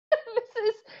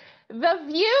The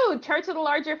VUU, Church of the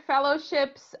Larger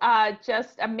Fellowship's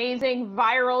just amazing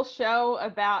viral show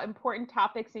about important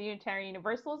topics in Unitarian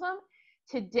Universalism.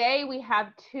 Today we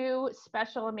have two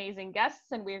special amazing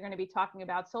guests, and we're going to be talking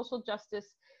about social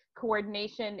justice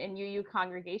coordination in UU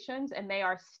congregations, and they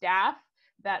are staff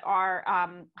that are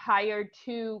hired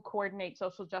to coordinate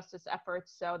social justice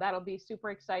efforts. So that'll be super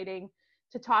exciting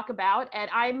to talk about. And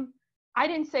I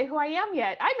didn't say who I am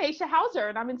yet. I'm Aisha Hauser,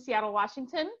 and I'm in Seattle,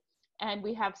 Washington. And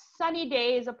we have sunny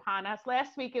days upon us.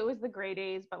 Last week it was the gray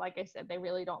days, but like I said, they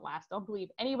really don't last. Don't believe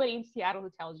anybody in Seattle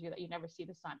who tells you that you never see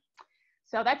the sun.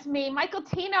 So that's me. Michael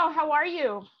Tino, how are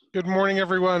you? Good morning,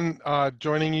 everyone.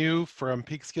 Joining you from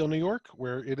Peekskill, New York,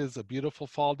 where it is a beautiful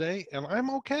fall day, and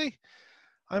I'm okay.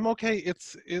 I'm okay.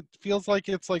 It feels like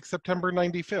it's like September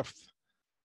 95th,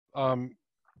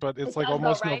 but it's like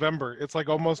almost right? November. It's like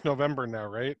almost November now,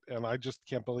 right? And I just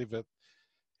can't believe it.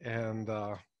 And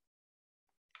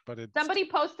but it's somebody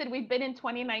posted we've been in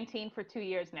 2019 for 2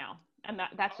 years now, and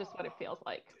that's just what it feels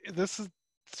like. This is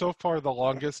so far the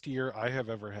longest year I have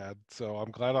ever had, so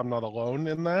I'm glad I'm not alone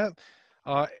in that.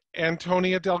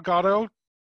 Antonia Delgado,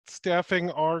 staffing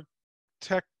our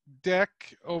tech deck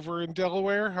over in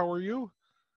Delaware. How are you?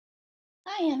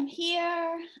 I am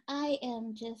here. I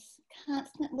am just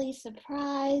constantly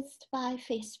surprised by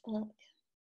Facebook.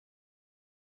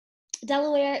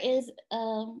 Delaware is,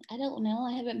 I don't know,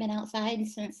 I haven't been outside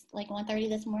since like 1:30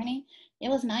 this morning. It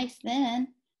was nice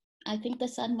then. I think the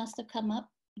sun must have come up.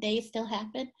 Days still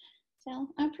happen. So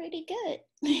I'm pretty good.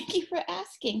 Thank you for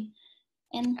asking.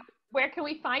 And where can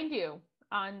we find you?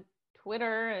 On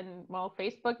Twitter and, well,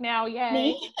 Facebook now, yay.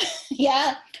 Me?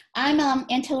 Yeah, I'm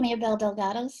Antonia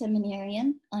Bell-Delgado,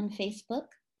 seminarian on Facebook.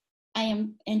 I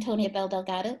am Antonia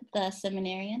Bell-Delgado, the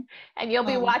seminarian. And you'll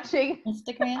be watching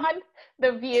Instagram on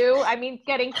the VUU. I mean,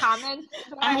 getting comments.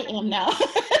 I am now.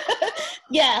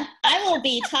 Yeah, I will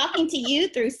be talking to you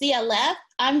through CLF.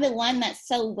 I'm the one that's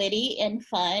so witty and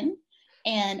fun,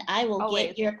 and I will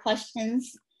get your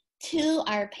questions to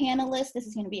our panelists. This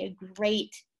is going to be a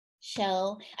great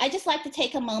show. I just like to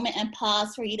take a moment and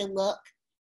pause for you to look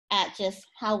at just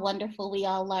how wonderful we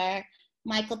all are.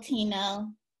 Michael Tino,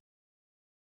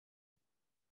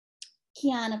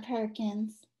 Quiana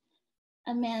Perkins,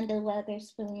 Amanda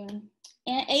Weatherspoon,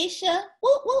 and Aisha,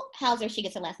 Hauser, she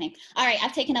gets her last name. All right,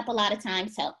 I've taken up a lot of time,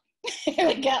 so here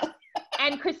we go.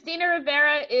 And Christina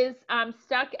Rivera is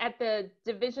stuck at the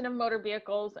Division of Motor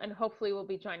Vehicles, and hopefully will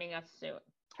be joining us soon.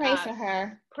 Pray for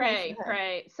her. Pray.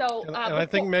 So, and I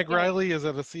think Meg Riley is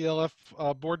at a CLF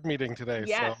board meeting today.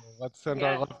 Yes. So let's send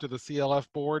our love to the CLF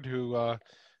board who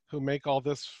make all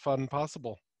this fun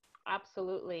possible.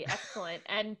 Absolutely. Excellent.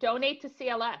 And donate to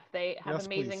CLF. They have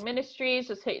amazing please. Ministries.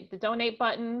 Just hit the donate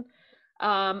button.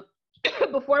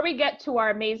 Before we get to our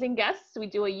amazing guests, we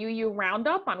do a UU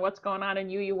roundup on what's going on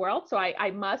in UU world. So I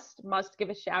must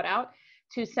give a shout out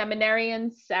to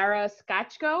seminarian Sarah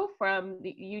Skachko from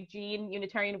the Eugene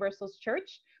Unitarian Universalist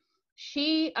Church.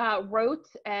 She wrote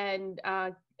and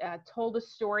told a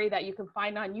story that you can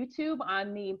find on YouTube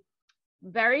on the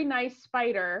very nice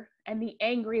spider and the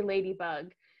angry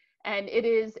ladybug. And it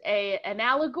is an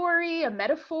allegory, a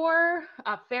metaphor,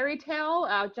 a fairy tale.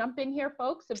 Jump in here,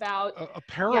 folks, about a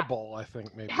parable, I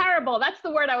think maybe. Parable, that's the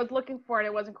word I was looking for, and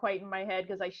it wasn't quite in my head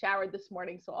because I showered this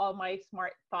morning, so all my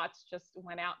smart thoughts just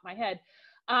went out my head.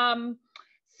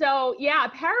 So yeah, a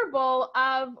parable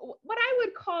of what I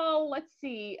would call, let's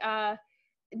see,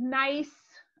 nice,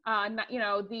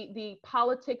 the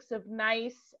politics of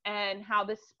nice, and how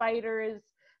this spider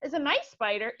is a nice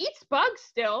spider, eats bugs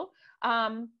still,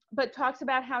 but talks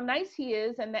about how nice he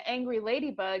is, and the angry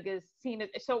ladybug is seen as,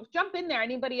 so jump in there,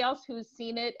 anybody else who's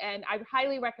seen it, and I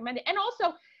highly recommend it. And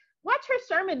also watch her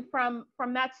sermon from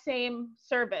that same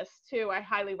service too, I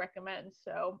highly recommend.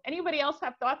 So anybody else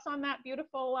have thoughts on that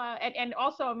beautiful, and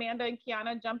also Amanda and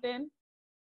Quiana, jump in.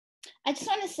 I just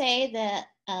want to say that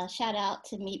shout out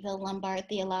to Meadville Lombard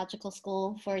Theological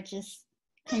School for just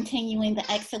continuing the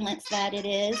excellence that it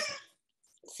is.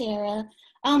 Sarah,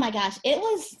 oh my gosh, it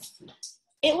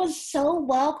was so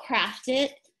well crafted.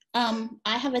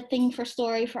 I have a thing for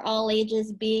story for all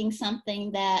ages being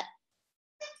something that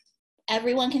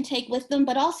everyone can take with them,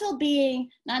 but also being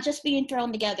not just being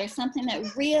thrown together, something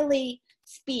that really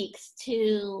speaks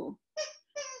to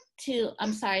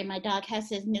I'm sorry, my dog has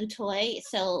his new toy,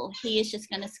 so he is just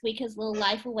gonna squeak his little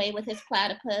life away with his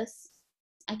platypus.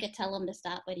 I could tell him to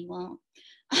stop, but he won't.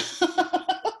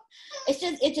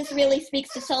 It just really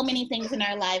speaks to so many things in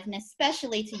our lives, and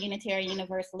especially to Unitarian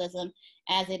Universalism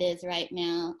as it is right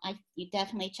now. You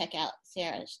definitely check out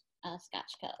Sarah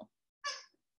Skachko.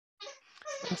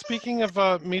 And speaking of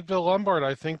Meadville Lombard,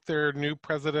 I think their new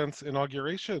president's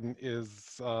inauguration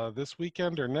is this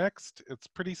weekend or next. It's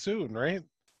pretty soon, right?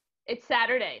 It's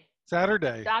Saturday.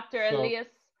 Saturday. Dr. So, Elias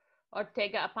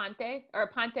Ortega Aponte, or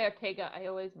Aponte Ortega. I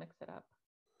always mix it up.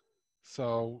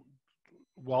 so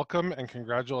welcome and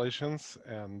congratulations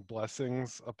and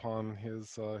blessings upon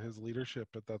his leadership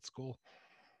at that school.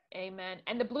 Amen.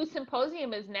 And the Blue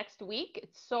Symposium is next week.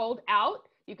 It's sold out.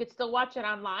 You could still watch it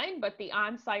online, but the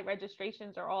on-site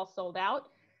registrations are all sold out.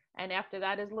 And after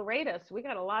that is Laredo. So we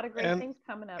got a lot of great things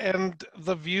coming up. And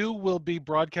the VUU will be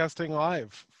broadcasting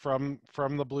live from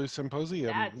the Blue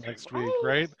Symposium next week,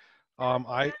 right?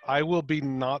 I will be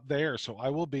not there, so I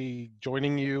will be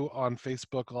joining you on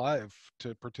Facebook Live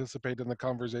to participate in the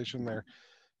conversation there,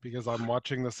 because I'm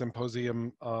watching the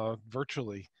symposium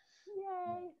virtually.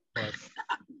 Yay! But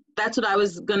that's what I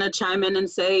was gonna chime in and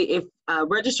say. If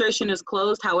registration is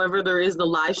closed, however, there is the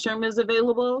live stream is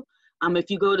available. If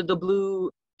you go to the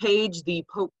Blue page, the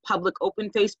public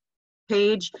open face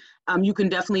page, you can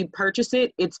definitely purchase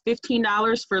it. It's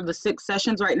 $15 for the 6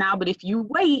 sessions right now, but if you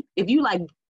wait, if you like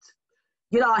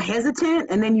get all hesitant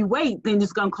and then you wait, then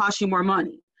it's gonna cost you more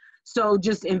money. So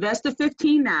just invest the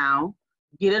 $15 now,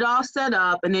 get it all set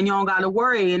up, and then you don't gotta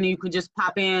worry, and you can just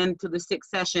pop in to the 6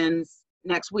 sessions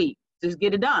next week. Just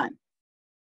get it done.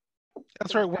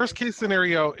 that's right. Worst case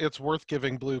scenario, it's worth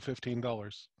giving Blue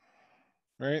 $15,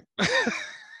 right?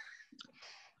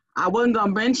 I wasn't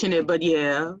gonna mention it, but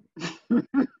yeah.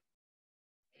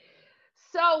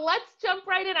 So let's jump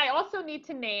right in. I also need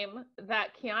to name that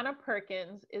Quiana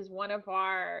Perkins is one of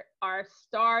our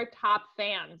star top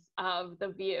fans of the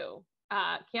VUU.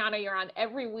 Quiana, you're on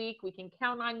every week. We can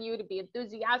count on you to be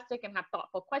enthusiastic and have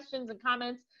thoughtful questions and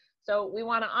comments. So we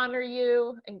want to honor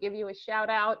you and give you a shout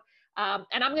out.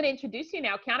 And I'm going to introduce you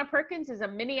now. Quiana Perkins is a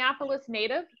Minneapolis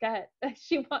native. Go ahead.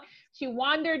 She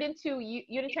wandered into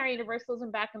Unitarian Universalism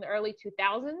back in the early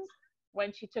 2000s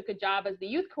when she took a job as the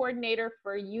youth coordinator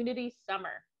for Unity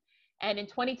Summer. And in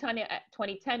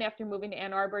 2010, after moving to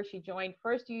Ann Arbor, she joined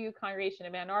First UU Congregation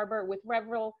of Ann Arbor with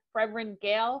Reverend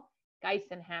Gail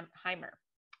Geisenheimer.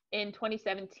 In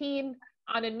 2017,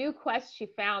 on a new quest, she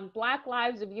found Black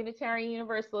Lives of Unitarian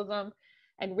Universalism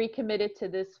and recommitted to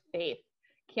this faith.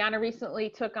 Quiana recently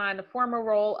took on the former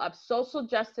role of social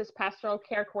justice pastoral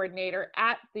care coordinator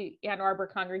at the Ann Arbor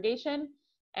congregation,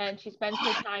 and she spends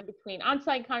her time between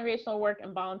on-site congregational work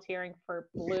and volunteering for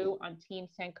Blue on Team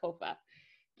Sankofa.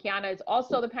 Quiana is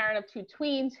also the parent of 2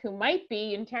 tweens who might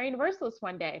be Unitarian Universalists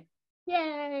one day.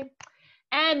 Yay!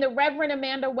 And the Reverend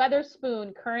Amanda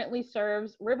Weatherspoon currently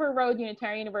serves River Road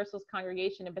Unitarian Universalist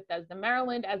Congregation in Bethesda,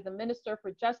 Maryland as the Minister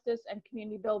for Justice and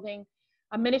Community Building,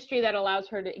 a ministry that allows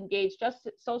her to engage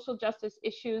social justice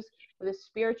issues with a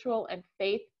spiritual and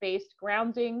faith-based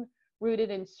grounding rooted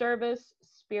in service,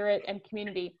 spirit, and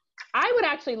community. I would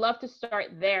actually love to start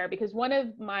there, because one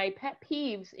of my pet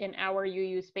peeves in our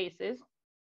UU spaces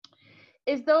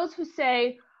is those who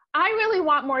say, I really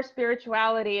want more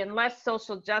spirituality and less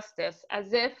social justice,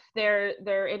 as if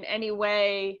they're in any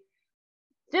way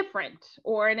different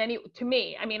or in any, to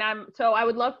me. I mean, so I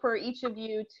would love for each of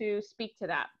you to speak to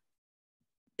that.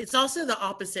 It's also the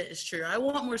opposite is true. I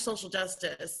want more social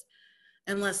justice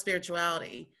and less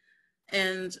spirituality.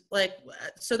 And like,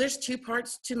 so there's 2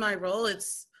 parts to my role.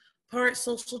 It's part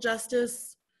social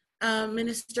justice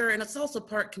minister, and it's also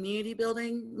part community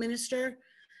building minister.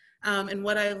 And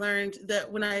what I learned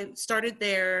that when I started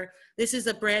there, this is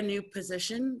a brand new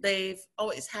position. They've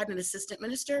always had an assistant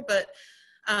minister, but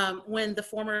when the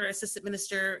former assistant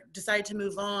minister decided to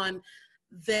move on,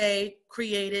 they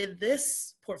created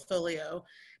this portfolio.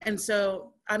 And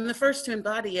so I'm the first to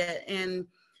embody it. And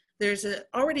there's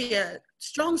already a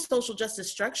strong social justice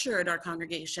structure in our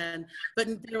congregation, but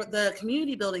the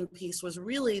community building piece was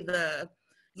really the,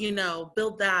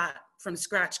 build that from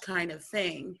scratch kind of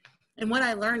thing. And what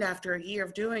I learned after a year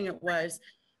of doing it was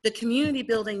the community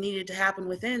building needed to happen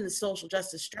within the social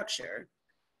justice structure.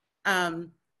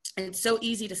 It's so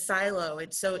easy to silo.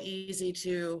 It's so easy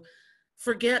to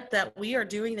forget that we are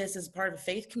doing this as part of a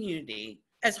faith community.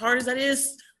 As hard as that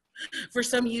is for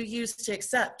some UUs to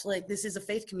accept, like, this is a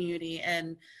faith community,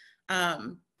 and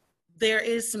there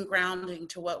is some grounding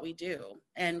to what we do,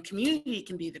 and community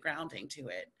can be the grounding to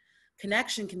it.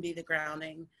 Connection can be the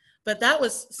grounding. But that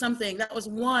was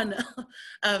one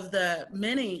of the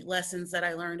many lessons that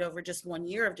I learned over just 1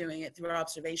 year of doing it through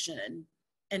observation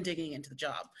and digging into the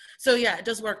job. So yeah, it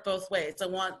does work both ways. I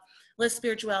want less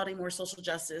spirituality, more social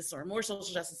justice, or more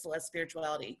social justice, less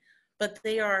spirituality, but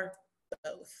they are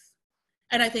both.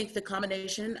 And I think the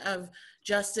combination of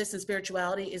justice and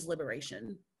spirituality is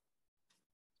liberation.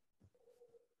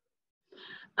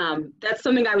 That's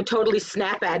something I would totally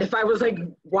snap at if I was like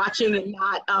watching and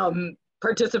not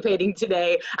participating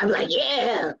today. I'm like,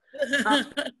 yeah.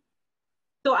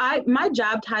 So my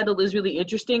job title is really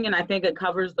interesting, and I think it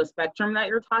covers the spectrum that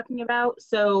you're talking about.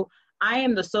 So I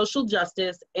am the social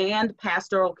justice and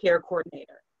pastoral care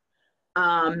coordinator.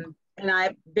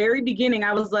 And very beginning,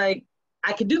 I was like,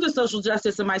 I could do the social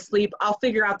justice in my sleep. I'll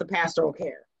figure out the pastoral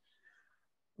care.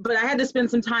 But I had to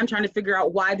spend some time trying to figure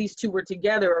out why these two were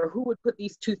together or who would put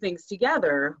these two things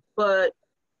together. But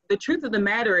the truth of the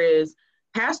matter is,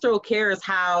 pastoral care is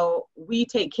how we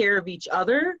take care of each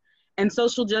other, and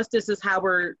social justice is how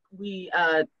we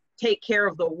take care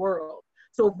of the world.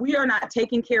 So if we are not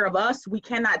taking care of us, we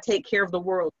cannot take care of the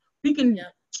world. We can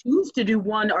choose to do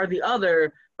one or the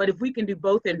other, but if we can do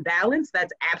both in balance,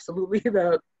 that's absolutely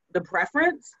the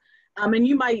preference. And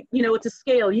you might, it's a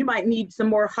scale. You might need some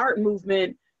more heart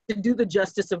movement to do the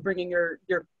justice of bringing your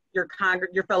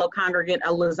fellow congregant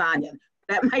a lasagna.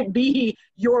 That might be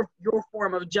your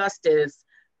form of justice,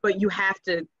 but you have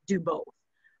to do both.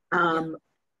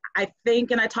 I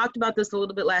think, and I talked about this a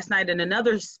little bit last night in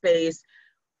another space,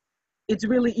 it's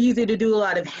really easy to do a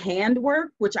lot of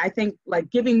handwork, which I think like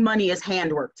giving money is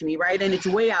handwork to me, right? And it's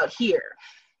way out here.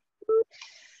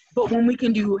 But when we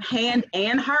can do hand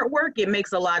and heart work, it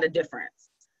makes a lot of difference.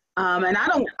 And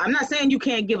I'm not saying you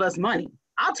can't give us money.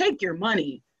 I'll take your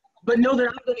money, but know that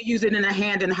I'm going to use it in a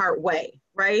hand and heart way,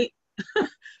 right?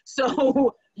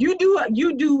 So you do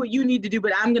what you need to do,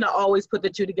 but I'm going to always put the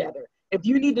two together. If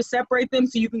you need to separate them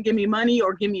so you can give me money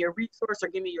or give me a resource or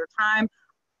give me your time,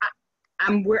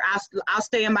 I'll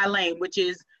stay in my lane, which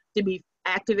is to be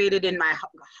activated in my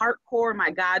heart core, my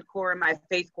God core, and my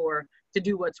faith core to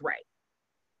do what's right.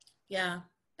 Yeah.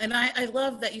 And I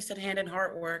love that you said hand and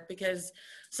heart work, because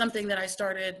something that I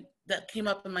started that came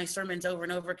up in my sermons over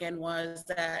and over again was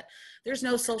that there's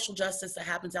no social justice that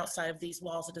happens outside of these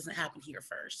walls that doesn't happen here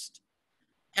first.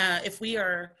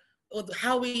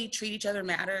 How we treat each other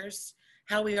matters,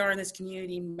 how we are in this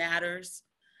community matters,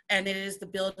 and it is the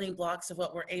building blocks of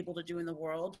what we're able to do in the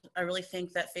world. I really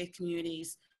think that faith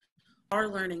communities are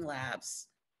learning labs.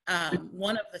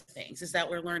 One of the things is that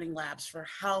we're learning labs for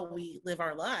how we live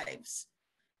our lives.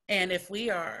 And if we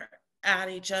are at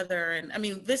each other, and I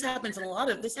mean, this happens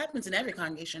in every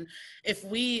congregation. If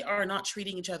we are not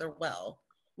treating each other well,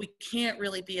 we can't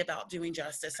really be about doing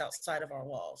justice outside of our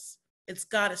walls. It's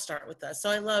got to start with us. So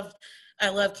I love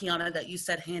Quiana that you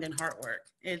said hand and heart work.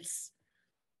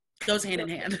 Goes hand in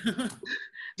hand.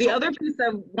 The other piece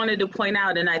I wanted to point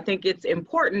out, and I think it's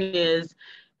important, is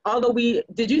although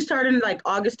did you start in like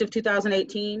August of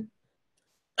 2018?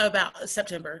 About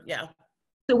September, yeah.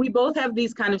 So we both have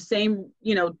these kind of same,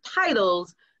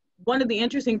 titles. One of the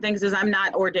interesting things is I'm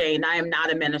not ordained. I am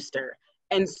not a minister.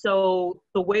 And so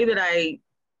the way that I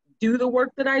do the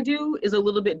work that I do is a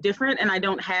little bit different, and I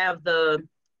don't have the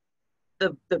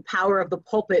power of the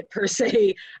pulpit per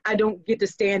se. I don't get to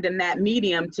stand in that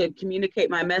medium to communicate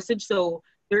my message. So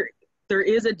there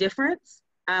is a difference.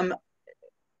 And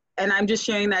I'm just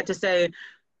sharing that to say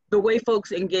the way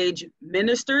folks engage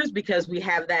ministers, because we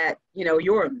have that,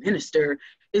 you're a minister,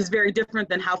 is very different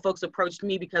than how folks approached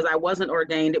me because I wasn't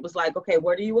ordained. It was like, okay,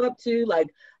 what are you up to? Like,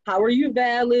 how are you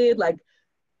valid? Like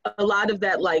a lot of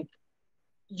that, like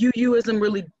UUism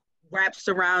really wraps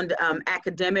around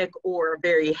academic or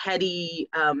very heady,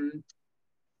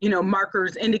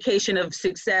 markers, indication of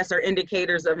success or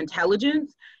indicators of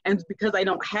intelligence. And because I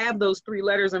don't have those three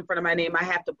letters in front of my name, I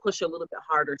have to push a little bit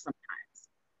harder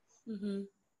sometimes. Mm-hmm.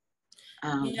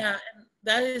 Yeah, and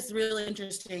that is really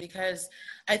interesting because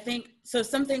I think, so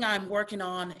something I'm working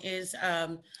on is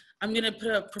I'm going to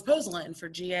put a proposal in for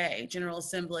GA, General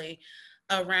Assembly,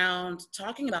 around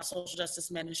talking about social justice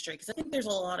ministry, because I think there's a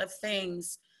lot of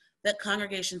things that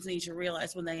congregations need to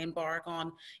realize when they embark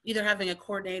on either having a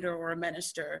coordinator or a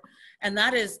minister, and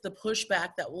that is the pushback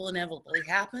that will inevitably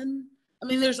happen. I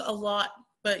mean, there's a lot,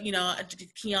 but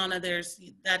Quiana,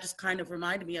 that just kind of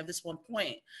reminded me of this one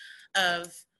point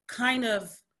of kind of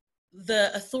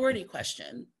the authority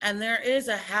question. And there is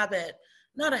there's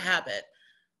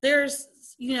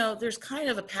kind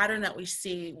of a pattern that we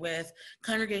see with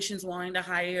congregations wanting to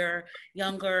hire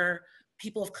younger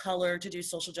people of color to do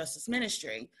social justice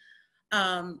ministry.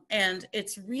 And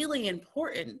it's really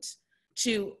important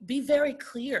to be very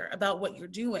clear about what you're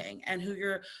doing and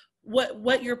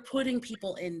what you're putting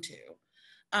people into.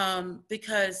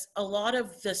 Because a lot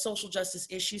of the social justice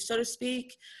issues, so to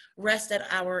speak, rest at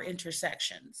our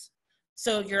intersections.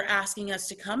 So you're asking us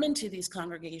to come into these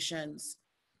congregations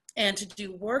and to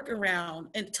do work around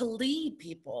and to lead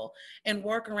people and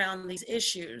work around these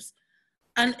issues.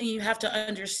 And you have to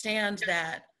understand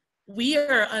that we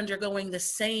are undergoing the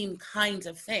same kinds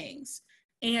of things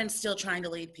and still trying to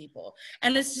lead people.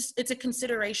 And it's a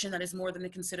consideration that is more than a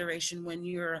consideration when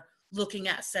you're looking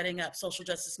at setting up social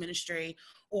justice ministry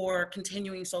or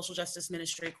continuing social justice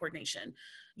ministry coordination.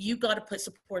 You've got to put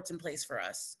supports in place for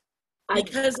us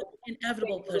because of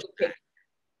inevitable pushback.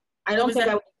 I don't think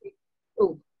I would.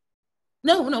 Oh.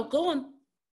 No, go on.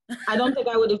 I don't think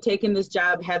I would have taken this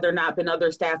job had there not been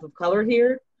other staff of color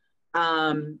here.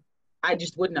 I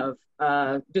just wouldn't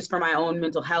have, just for my own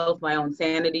mental health, my own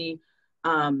sanity.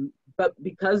 But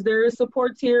because there is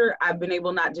supports here, I've been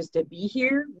able not just to be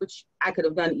here, which I could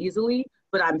have done easily,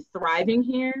 but I'm thriving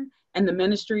here. And the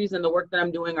ministries and the work that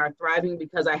I'm doing are thriving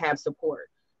because I have support.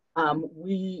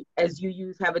 We, as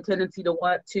UUs, have a tendency to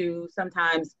want to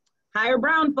sometimes hire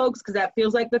brown folks because that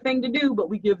feels like the thing to do, but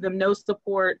we give them no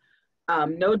support,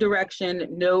 no direction,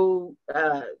 no,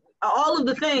 all of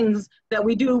the things that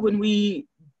we do when we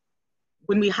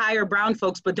hire brown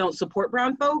folks but don't support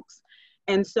brown folks.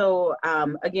 And so,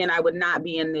 again, I would not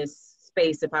be in this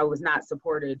space if I was not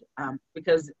supported,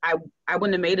 because I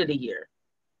wouldn't have made it a year.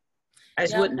 I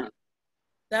just wouldn't have.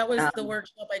 That was the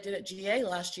workshop I did at GA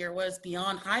last year, was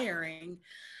beyond hiring,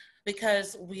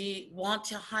 because we want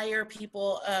to hire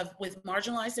people with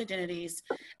marginalized identities,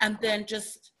 and then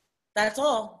just, that's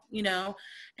all, you know,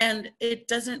 and it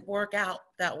doesn't work out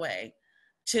that way.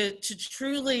 To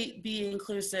truly be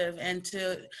inclusive and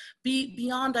to be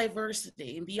beyond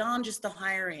diversity and beyond just the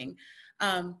hiring.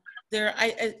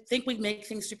 I think we make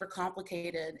things super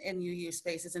complicated in UU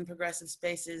spaces and progressive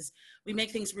spaces. We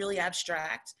make things really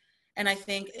abstract. And I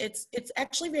think it's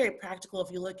actually very practical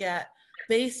if you look at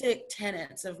basic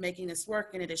tenets of making this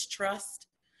work, and it is trust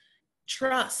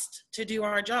to do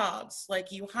our jobs.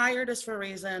 Like, you hired us for a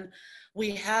reason.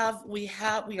 We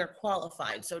are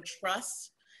qualified. So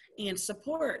trust and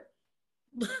support,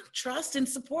 trust and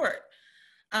support.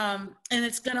 And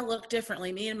it's going to look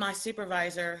differently. Me and my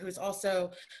supervisor,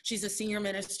 she's a senior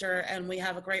minister, and we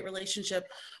have a great relationship.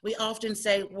 We often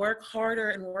say, work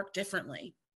harder and work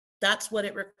differently. That's what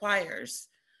it requires.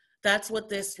 That's what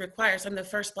this requires. I'm the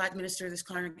first Black minister this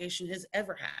congregation has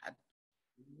ever had.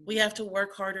 We have to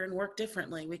work harder and work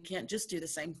differently. We can't just do the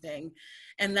same thing.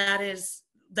 And that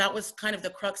was kind of the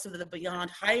crux of the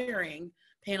Beyond Hiring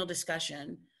panel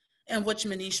discussion, and which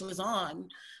Manisha was on,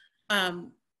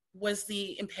 was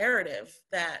the imperative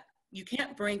that you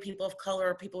can't bring people of color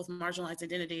or people with marginalized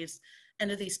identities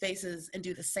into these spaces and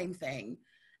do the same thing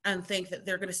and think that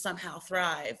they're going to somehow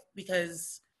thrive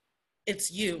because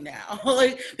it's you now,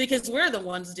 like, because we're the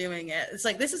ones doing it. It's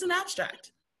like, this is an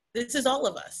abstract. This is all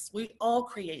of us. We all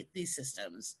create these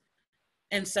systems.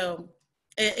 And so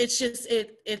it's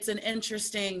an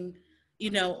interesting,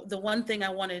 you know, the one thing I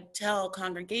want to tell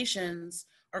congregations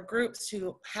or groups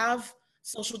who have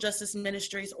social justice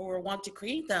ministries or want to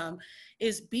create them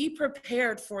is be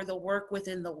prepared for the work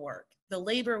within the work, the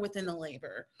labor within the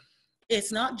labor.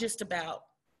 It's not just about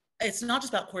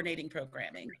coordinating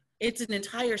programming. It's an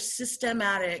entire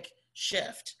systematic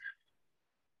shift.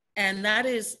 And that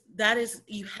is,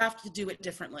 you have to do it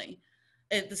differently.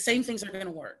 The same things are going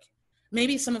to work.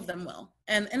 Maybe some of them will.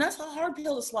 And that's a hard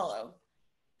pill to swallow.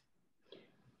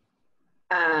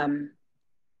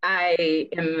 I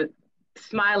am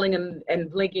smiling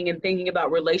and blinking and thinking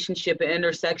about relationship and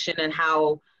intersection, and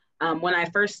how when I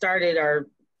first started, or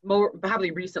more probably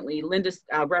recently,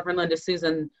 Reverend Linda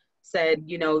Susan said,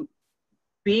 you know,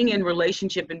 being in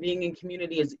relationship and being in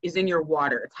community is in your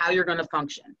water. It's how you're going to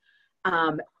function.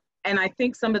 And I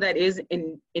think some of that is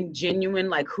in genuine,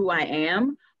 like, who I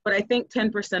am, but I think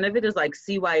 10% of it is like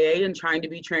CYA and trying to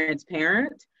be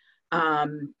transparent.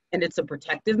 And it's a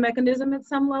protective mechanism at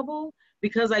some level,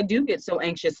 because I do get so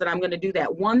anxious that I'm going to do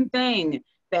that one thing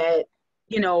that,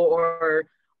 you know, or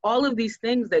all of these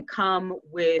things that come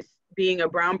with being a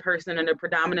brown person in a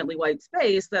predominantly white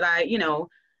space that I, you know,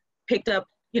 picked up,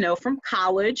 you know, from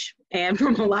college and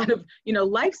from a lot of, you know,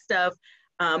 life stuff.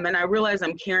 And I realize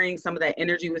I'm carrying some of that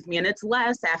energy with me, and it's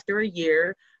less after a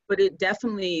year, but it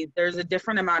definitely, there's a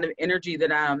different amount of energy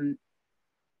that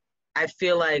I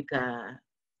feel like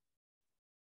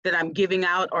that I'm giving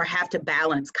out or have to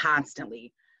balance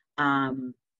constantly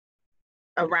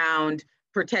around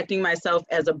protecting myself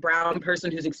as a brown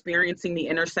person who's experiencing the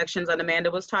intersections that Amanda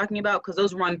was talking about, because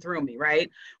those run through me, right?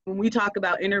 When we talk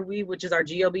about Interweave, which is our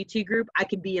GLBT group, I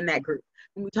can be in that group.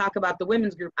 When we talk about the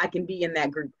women's group, I can be in that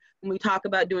group. When we talk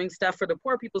about doing stuff for the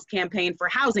Poor People's Campaign for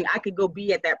housing, I could go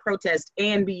be at that protest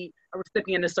and be a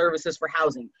recipient of services for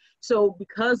housing. So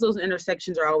because those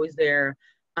intersections are always there,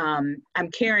 I'm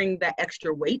carrying that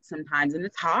extra weight sometimes, and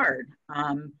it's hard.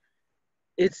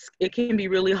 it can be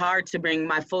really hard to bring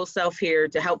my full self here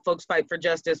to help folks fight for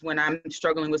justice when I'm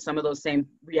struggling with some of those same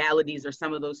realities or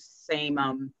some of those same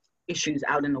issues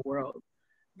out in the world.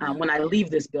 When I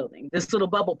leave this building, this little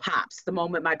bubble pops the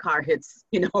moment my car hits,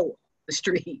 the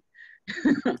street.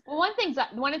 Well,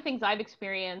 one of the things I've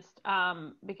experienced,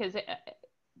 because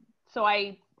so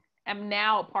I am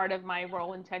now a part of my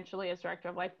role intentionally as Director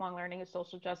of Lifelong Learning and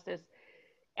Social Justice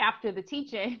after the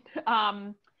teaching,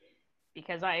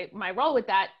 because my role with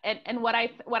that, and what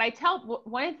I tell,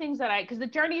 one of the things that because the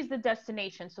journey is the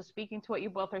destination. So speaking to what you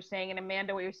both are saying, and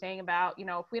Amanda, what you're saying about,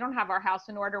 if we don't have our house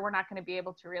in order, we're not going to be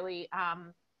able to really,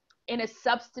 in a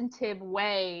substantive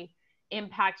way,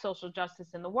 impact social justice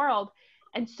in the world.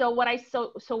 And so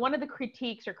so one of the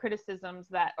critiques or criticisms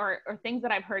that, or things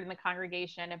that I've heard in the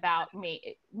congregation about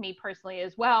me personally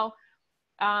as well,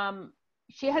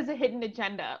 she has a hidden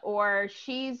agenda, or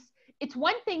it's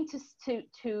one thing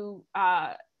to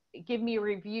give me a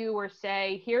review or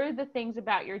say, here are the things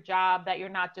about your job that you're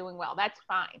not doing well. That's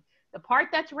fine. The part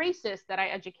that's racist that I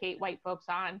educate white folks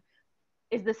on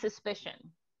is the suspicion.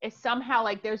 It's somehow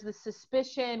like there's the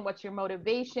suspicion, what's your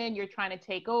motivation? You're trying to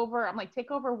take over. I'm like,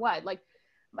 take over what? Like,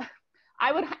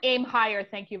 I would aim higher,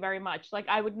 thank you very much. Like,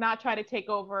 I would not try to take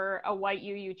over a white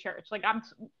UU church. Like,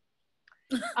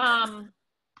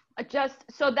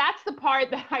 so that's the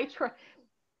part that I try.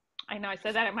 I know I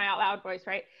said that in my out loud voice,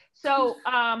 right? So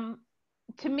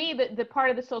to me, the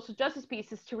part of the social justice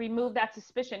piece is to remove that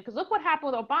suspicion. Because look what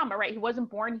happened with Obama, right? He wasn't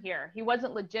born here. He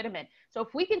wasn't legitimate. So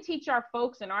if we can teach our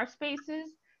folks in our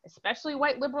spaces, especially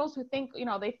white liberals who think,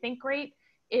 they think great,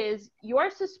 is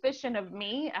your suspicion of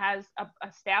me as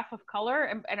a staff of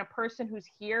color and a person who's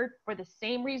here for the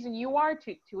same reason you are,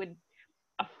 to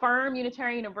affirm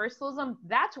Unitarian Universalism,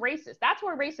 that's racist. That's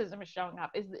where racism is showing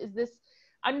up, is this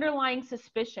underlying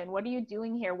suspicion. What are you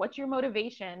doing here? What's your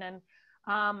motivation? And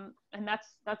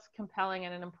that's compelling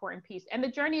and an important piece. And the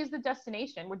journey is the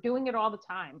destination. We're doing it all the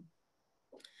time.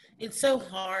 It's so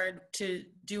hard to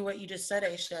do what you just said,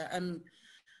 Aisha.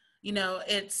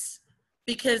 It's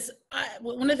because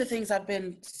one of the things I've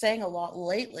been saying a lot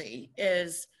lately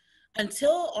is,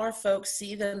 until our folks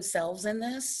see themselves in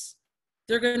this,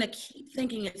 they're going to keep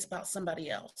thinking it's about somebody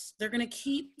else. They're going to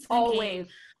keep thinking always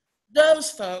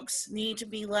those folks need to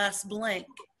be less blank.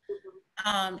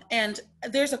 And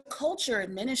there's a culture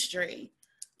in ministry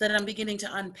that I'm beginning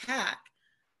to unpack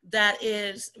that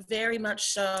is very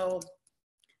much so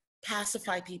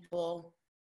pacify people,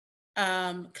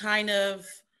 kind of,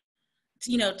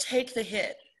 take the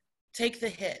hit,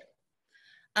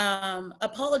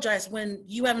 apologize when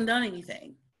you haven't done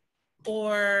anything,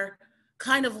 or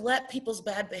kind of let people's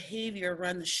bad behavior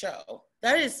run the show.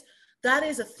 That is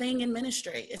a thing in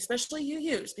ministry, especially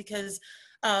UUs, because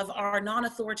of our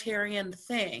non-authoritarian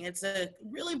thing. It's a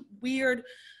really weird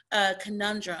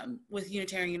conundrum with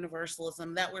Unitarian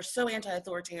Universalism, that we're so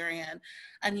anti-authoritarian,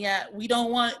 and yet we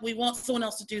want someone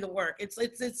else to do the work. It's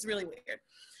really weird.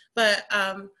 But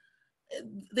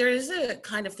there is a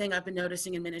kind of thing I've been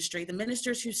noticing in ministry. The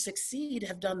ministers who succeed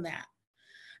have done that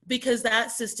because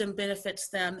that system benefits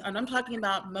them. And I'm talking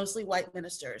about mostly white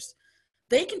ministers.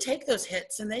 They can take those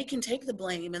hits and they can take the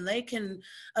blame and they can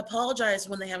apologize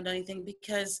when they haven't done anything,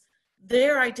 because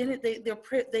their identity,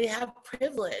 they have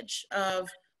privilege of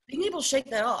being able to shake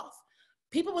that off.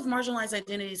 People with marginalized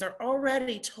identities are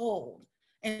already told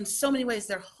in so many ways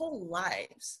their whole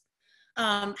lives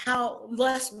how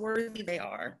less worthy they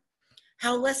are,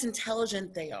 how less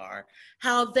intelligent they are,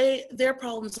 how their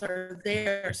problems are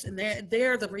theirs and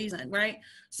they're the reason, right?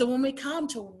 So when we come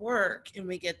to work and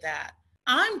we get that,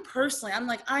 I'm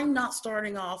not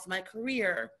starting off my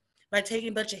career by taking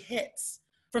a bunch of hits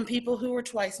from people who were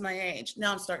twice my age.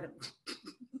 Now I'm starting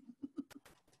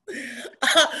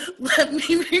let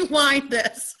me rewind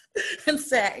this and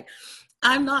say,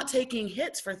 I'm not taking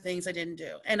hits for things I didn't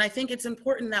do. And I think it's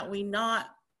important that we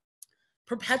not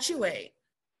perpetuate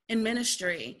in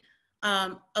ministry,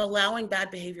 allowing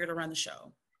bad behavior to run the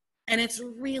show. And it's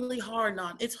really hard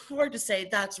it's hard to say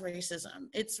that's racism.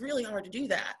 It's really hard to do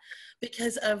that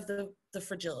because of the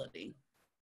fragility.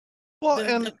 Well, the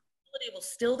and fragility will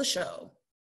steal the show.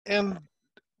 And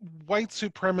white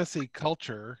supremacy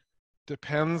culture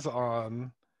depends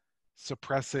on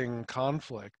suppressing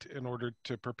conflict in order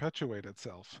to perpetuate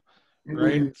itself,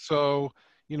 right? Mm-hmm. So,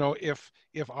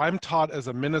 if I'm taught as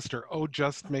a minister,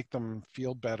 just make them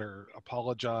feel better,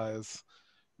 apologize,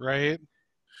 right?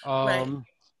 Right.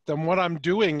 Then what I'm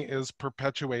doing is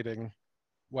perpetuating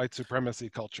white supremacy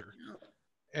culture.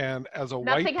 And as a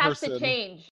nothing white person, has to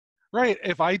change. Right.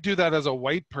 If I do that as a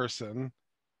white person,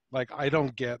 like, I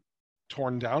don't get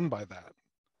torn down by that.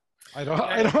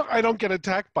 I don't get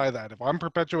attacked by that. If I'm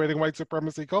perpetuating white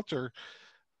supremacy culture,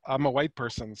 I'm a white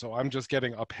person, so I'm just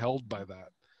getting upheld by that.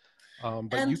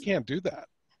 But you can't do that.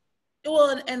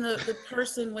 Well, and the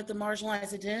person with the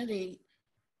marginalized identity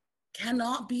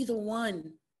cannot be the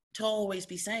one to always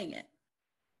be saying it.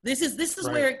 This is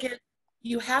right. Where it gets,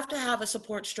 you have to have a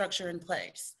support structure in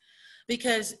place,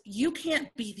 because you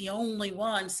can't be the only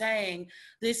one saying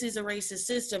this is a racist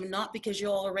system, not because you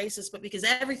all are racist, but because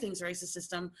everything's a racist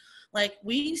system. Like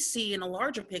we see in a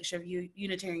larger picture of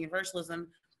Unitarian Universalism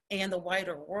and the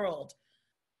wider world,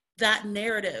 that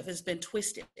narrative has been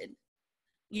twisted,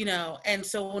 you know? And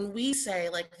so when we say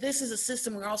like, this is a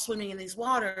system, we're all swimming in these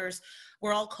waters,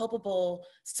 we're all culpable,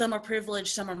 some are privileged,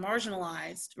 some are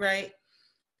marginalized, right?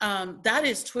 That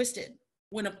is twisted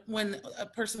when a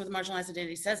person with a marginalized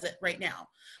identity says it right now,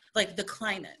 like the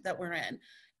climate that we're in.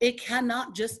 It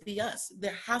cannot just be us.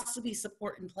 There has to be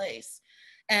support in place.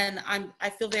 And I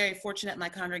feel very fortunate in my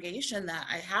congregation that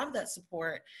I have that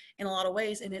support in a lot of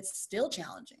ways, and it's still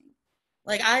challenging.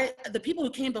 Like the people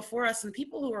who came before us and the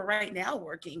people who are right now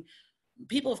working,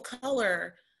 people of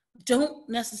color, don't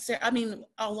necessarily, I mean,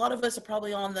 a lot of us are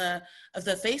probably on the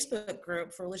Facebook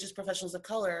group for religious professionals of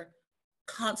color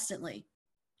constantly,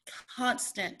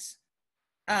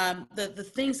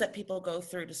 the things that people go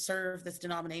through to serve this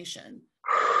denomination.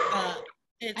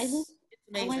 It's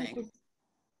amazing.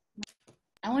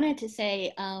 I wanted to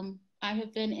say, I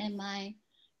have been in my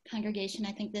congregation,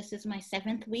 I think this is my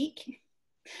 7th week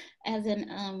as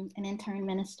an intern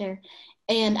minister.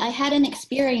 And I had an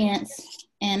experience,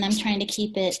 and I'm trying to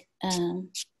keep it,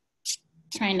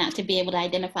 trying not to be able to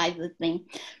identify the thing,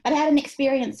 but I had an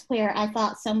experience where I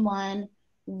thought someone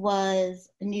was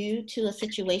new to a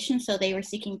situation, so they were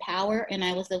seeking power, and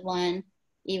I was the one,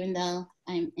 even though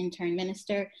I'm intern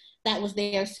minister, that was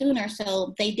there sooner.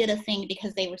 So they did a thing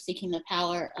because they were seeking the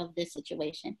power of this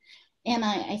situation. And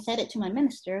I said it to my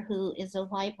minister, who is a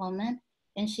white woman,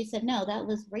 and she said, no, that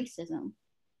was racism.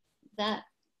 That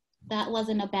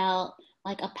wasn't about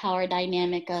like a power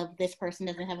dynamic of this person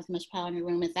doesn't have as much power in the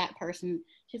room as that person.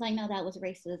 She's like, no, that was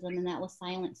racism, and that was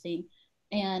silencing.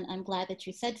 And I'm glad that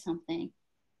you said something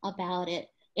about it.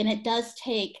 And it does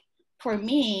take, for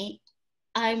me,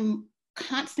 I'm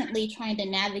constantly trying to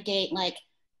navigate, like,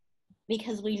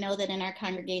 because we know that in our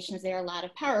congregations, there are a lot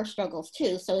of power struggles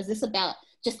too. So is this about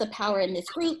just the power in this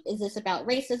group? Is this about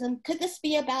racism? Could this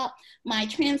be about my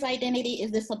trans identity?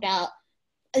 Is this about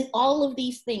all of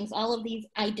these things, all of these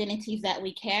identities that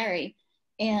we carry?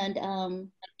 And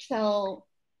so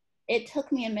it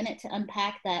took me a minute to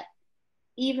unpack that,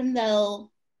 even though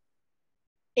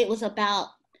it was about,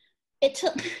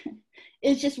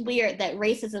 it's just weird that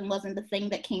racism wasn't the thing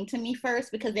that came to me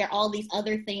first, because there are all these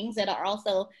other things that are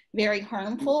also very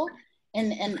harmful.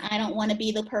 And I don't want to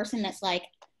be the person that's like,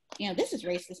 you know, this is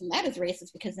racist and that is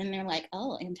racist, because then they're like,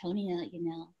 oh, Antonia, you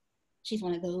know, she's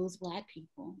one of those Black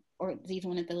people, or he's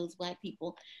one of those Black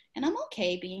people. And I'm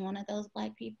okay being one of those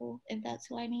Black people if that's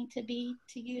who I need to be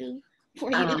to you, for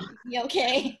you to be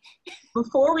okay.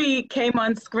 Before we came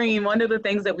on screen, one of the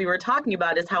things that we were talking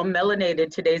about is how melanated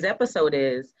today's episode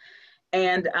is.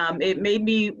 And it made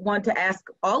me want to ask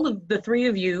all of the 3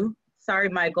 of you, sorry,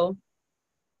 Michael,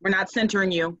 we're not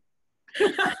centering you.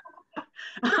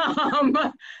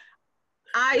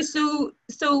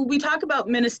 So we talk about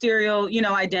ministerial, you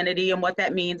know, identity and what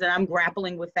that means, and I'm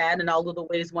grappling with that and all of the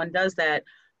ways one does that.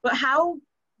 But how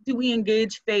do we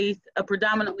engage faith, a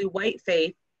predominantly white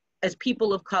faith, as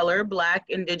people of color, Black,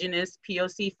 Indigenous,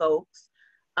 POC folks?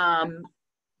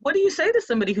 What do you say to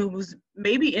somebody who's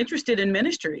maybe interested in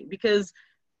ministry? Because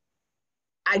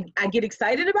I get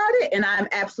excited about it, and I'm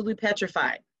absolutely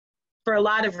petrified for a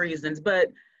lot of reasons. But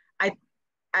I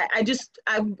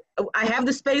have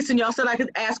the space, and y'all said I could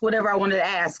ask whatever I wanted to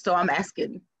ask, so I'm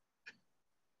asking.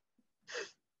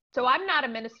 So I'm not a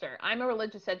minister. I'm a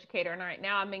religious educator, and right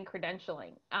now I'm in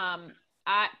credentialing.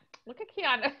 Look at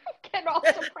Quiana getting all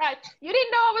surprised. You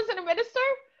didn't know I was a minister?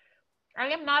 I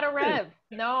am not a rev.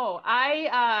 No,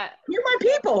 you're my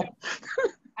people.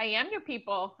 I am your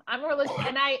people. I'm a religious,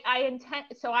 and I intend,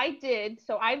 so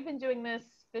I've been doing this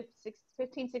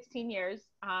 15, 16 years.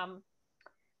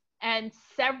 And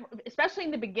especially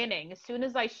in the beginning, as soon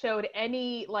as I showed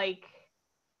any, like,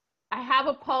 I have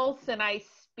a pulse and I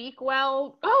speak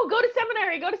well, oh, go to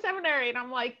seminary. And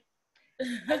I'm like,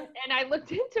 and I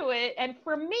looked into it, and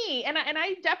for me, and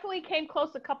I definitely came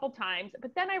close a couple times,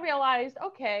 but then I realized,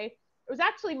 okay, it was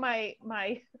actually my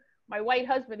white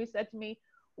husband who said to me,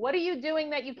 what are you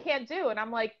doing that you can't do? And I'm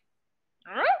like,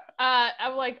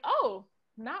 I'm like, oh,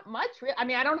 not much. I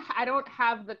mean, I don't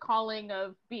have the calling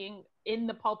of being in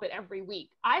the pulpit every week.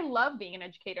 I love being an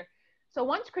educator. So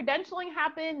once credentialing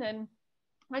happened, and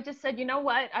I just said, you know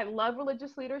what? I love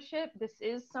religious leadership. This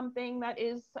is something that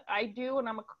I do, and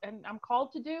I'm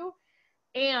called to do.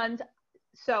 And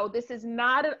so this is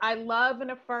not, I love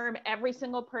and affirm every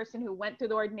single person who went through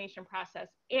the ordination process.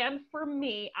 And for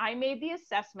me, I made the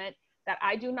assessment that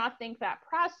I do not think that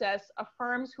process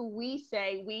affirms who we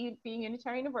being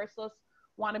Unitarian Universalists,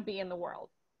 want to be in the world.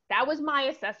 That was my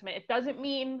assessment. It doesn't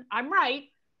mean I'm right.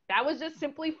 That was just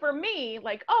simply for me,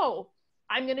 like, oh,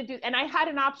 I'm going to do, and I had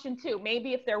an option too.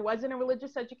 Maybe if there wasn't a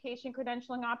religious education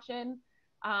credentialing option,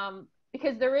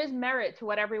 because there is merit to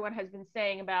what everyone has been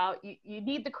saying about you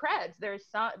need the creds.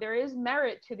 There is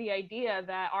merit to the idea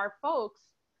that our folks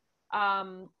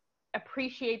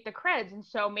appreciate the creds. And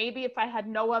so maybe if I had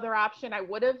no other option, I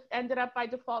would have ended up by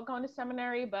default going to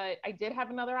seminary, but I did have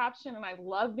another option, and I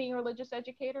love being a religious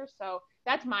educator. So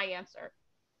that's my answer.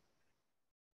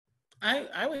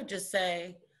 I would just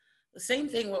say the same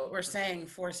thing what we're saying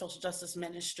for social justice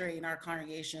ministry in our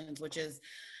congregations, which is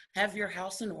have your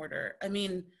house in order. I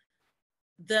mean,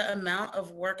 the amount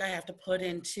of work I have to put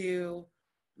into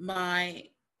my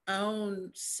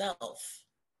own self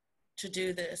to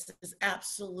do this is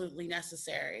absolutely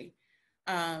necessary.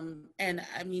 And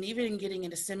I mean, even getting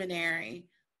into seminary,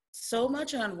 so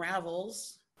much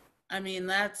unravels. I mean,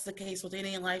 that's the case with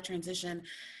any life transition.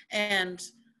 And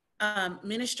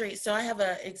ministry, so I have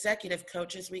an executive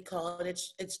coach, as we call it.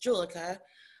 It's Julica,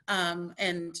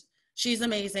 and she's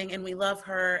amazing, and we love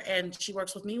her, and she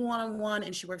works with me one-on-one,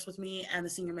 and she works with me and the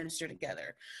senior minister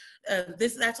together.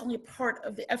 That's only a part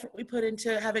of the effort we put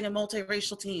into having a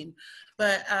multiracial team.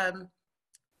 But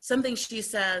something she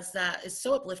says that is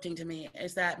so uplifting to me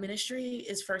is that ministry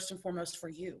is first and foremost for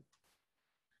you.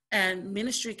 And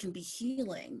ministry can be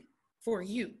healing for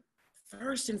you,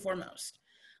 first and foremost.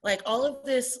 Like all of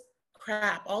this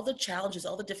crap, all the challenges,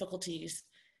 all the difficulties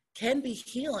can be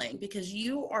healing because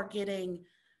you are getting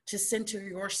to center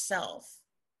yourself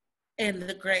in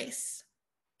the grace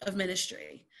of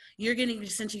ministry. You're getting to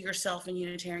center yourself in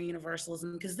Unitarian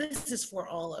Universalism because this is for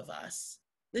all of us.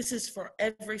 This is for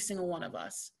every single one of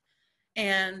us.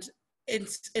 And it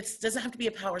doesn't have to be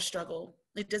a power struggle.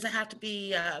 It doesn't have to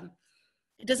be a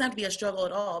struggle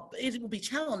at all. But it will be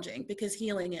challenging because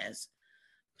healing is.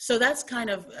 So that's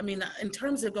kind of, I mean, in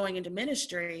terms of going into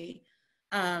ministry,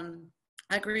 I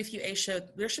agree with you, Aisha.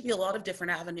 There should be a lot of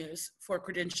different avenues for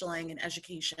credentialing and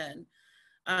education.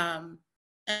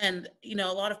 And, you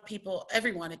know, a lot of people,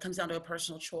 everyone, it comes down to a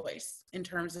personal choice in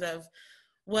terms of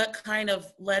what kind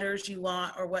of letters you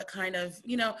want or what kind of,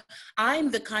 you know, I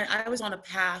was on a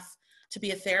path to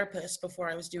be a therapist before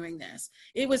I was doing this.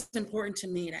 It was important to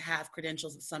me to have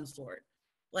credentials of some sort.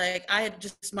 Like I had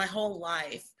just my whole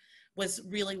life was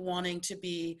really wanting to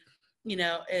be,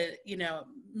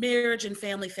 marriage and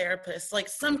family therapist, like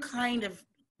some kind of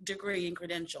degree and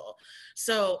credential.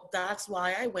 So that's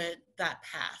why I went that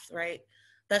path, right?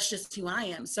 That's just who I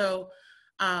am. So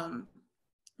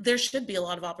there should be a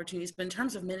lot of opportunities, but in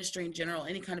terms of ministry in general,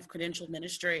 any kind of credentialed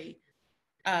ministry,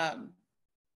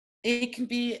 it can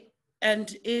be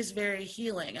and is very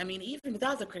healing. I mean, even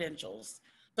without the credentials,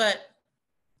 but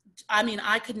I mean,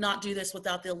 I could not do this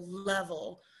without the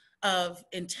level of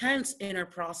intense inner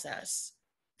process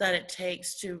that it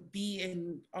takes to be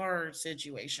in our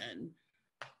situation.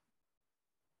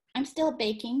 I'm still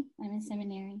baking. I'm in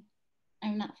seminary.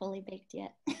 I'm not fully baked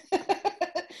yet.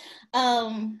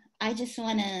 I just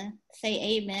want to say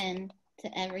amen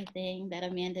to everything that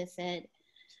Amanda said.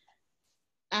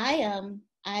 I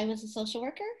was a social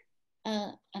worker.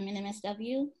 I'm an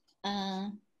MSW.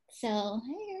 So,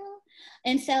 hey girl.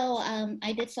 And so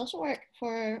I did social work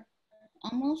for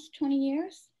almost 20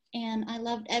 years and I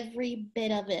loved every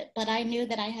bit of it, but I knew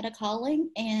that I had a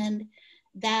calling, and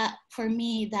that for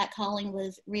me, that calling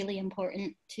was really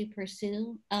important to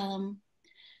pursue.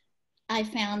 I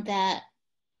found that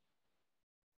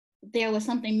there was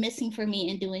something missing for me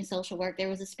in doing social work. There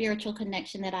was a spiritual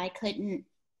connection that I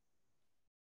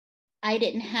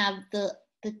didn't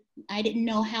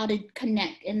know how to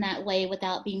connect in that way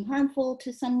without being harmful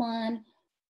to someone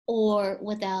or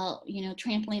without,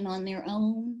 trampling on their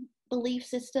own belief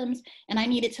systems. And I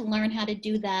needed to learn how to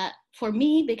do that for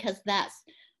me because that's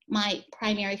my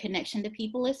primary connection to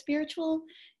people is spiritual.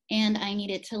 And I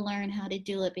needed to learn how to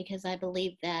do it because I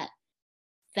believe that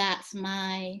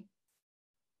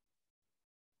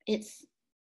it's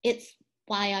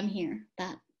why I'm here.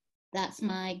 That's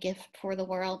my gift for the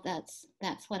world. That's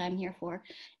what I'm here for.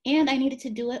 And I needed to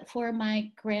do it for my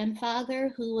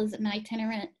grandfather, who was an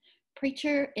itinerant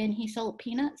preacher, and he sold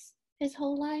peanuts his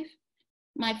whole life,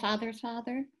 my father's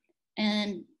father.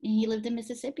 And he lived in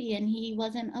Mississippi, and he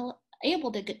wasn't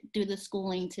able to do the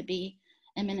schooling to be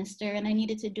a minister, and I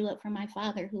needed to do it for my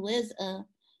father, who is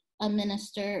a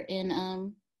minister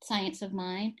in science of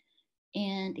mind,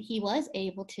 and he was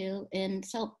able to. And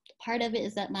so part of it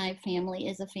is that my family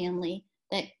is a family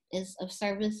that is of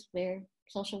service, where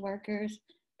social workers,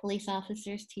 police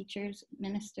officers, teachers,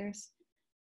 ministers.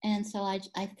 And so I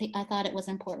thought it was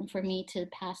important for me to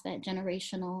pass that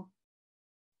generational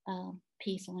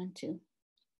piece on to.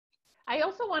 I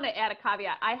also want to add a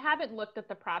caveat. I haven't looked at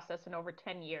the process in over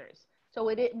 10 years. So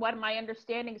what my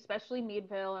understanding, especially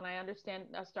Meadville, and I understand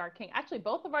Star King, actually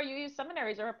both of our UU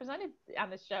seminaries are represented on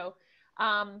this show,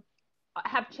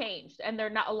 have changed. And they're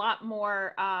not a lot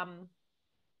more,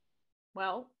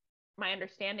 well, my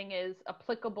understanding is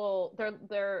applicable.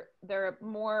 They're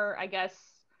more, I guess,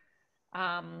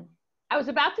 I was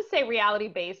about to say reality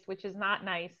based, which is not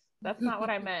nice. That's not what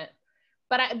I meant.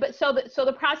 But so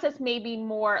the process may be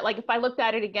more like, if I looked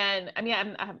at it again, I mean,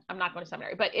 I'm not going to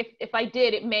seminary, but if I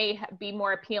did, it may be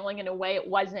more appealing in a way it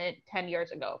wasn't 10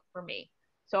 years ago for me.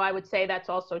 So I would say that's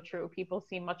also true. People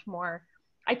seem much more.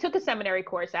 I took a seminary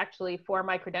course actually for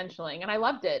my credentialing, and I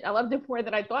loved it. I loved it more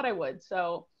than I thought I would.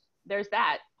 So there's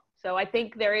that. So I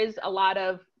think there is a lot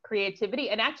of creativity,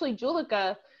 and actually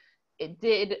Julika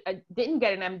didn't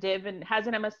get an MDiv and has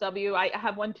an MSW. I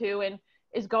have one too, and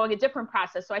is going a different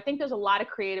process. So I think there's a lot of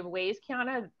creative ways,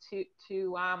 Quiana, to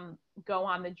go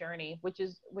on the journey, which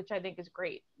I think is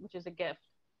great, which is a gift.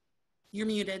 You're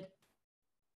muted.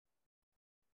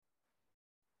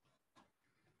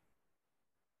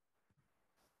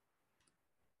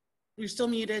 You're still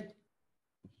muted.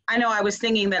 I know I was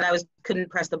thinking that couldn't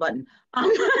press the button.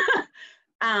 I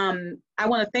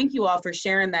want to thank you all for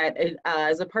sharing that.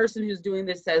 As a person who's doing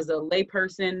this as a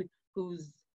layperson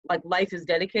who's like life is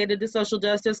dedicated to social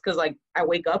justice, because like I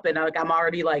wake up and I'm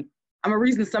already like, I'm a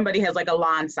reason somebody has like a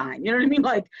lawn sign, you know what I mean?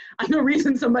 Like I'm the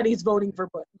reason somebody's voting for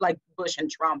like Bush and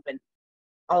Trump and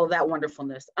all of that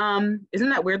wonderfulness. Isn't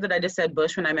that weird that I just said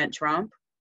Bush when I meant Trump?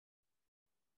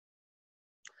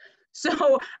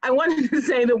 So I wanted to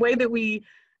say the way that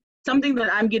something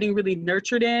that I'm getting really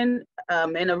nurtured in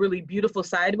a really beautiful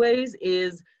sideways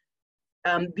is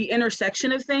the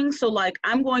intersection of things. So like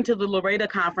I'm going to the Loretta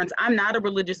conference. I'm not a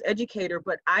religious educator,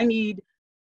 but I need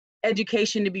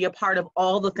education to be a part of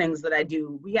all the things that I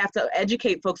do. We have to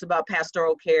educate folks about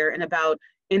pastoral care and about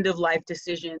end of life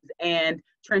decisions and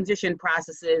transition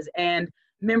processes and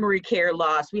memory care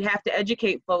loss. We have to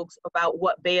educate folks about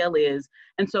what bail is.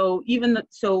 And so even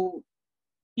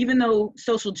though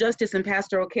social justice and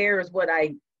pastoral care is what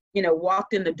I,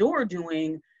 walked in the door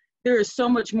doing, there is so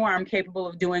much more I'm capable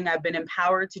of doing. I've been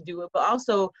empowered to do it, but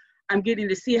also I'm getting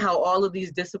to see how all of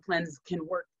these disciplines can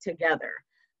work together.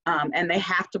 And they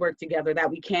have to work together, that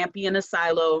we can't be in a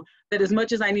silo, that as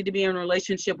much as I need to be in a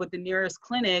relationship with the nearest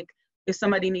clinic, if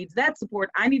somebody needs that support,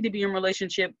 I need to be in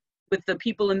relationship with the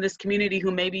people in this community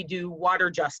who maybe do water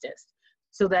justice,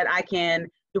 so that I can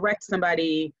direct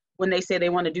somebody when they say they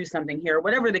want to do something here,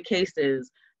 whatever the case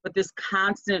is. But this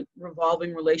constant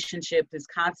revolving relationship, this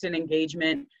constant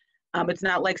engagement, it's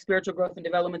not like spiritual growth and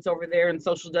development's over there and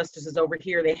social justice is over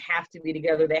here. They have to be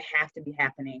together. They have to be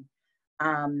happening.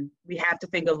 We have to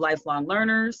think of lifelong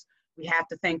learners. We have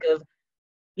to think of,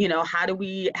 how do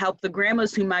we help the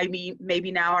grandmas who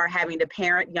maybe now are having to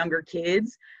parent younger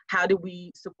kids? How do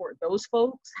we support those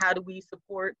folks? How do we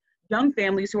support young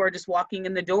families who are just walking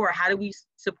in the door? How do we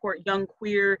support young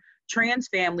queer trans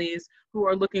families who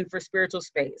are looking for spiritual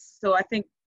space? So I think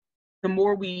the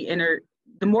more we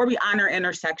honor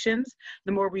intersections,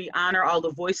 the more we honor all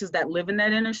the voices that live in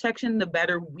that intersection, the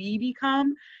better we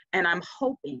become. And I'm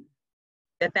hoping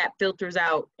that filters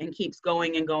out and keeps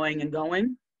going and going and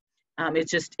going.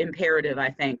 It's just imperative, I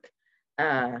think.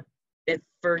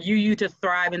 For UU to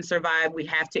thrive and survive, we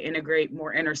have to integrate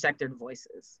more intersected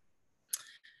voices.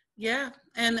 Yeah,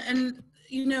 and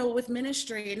with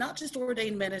ministry, not just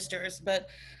ordained ministers, but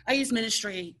I use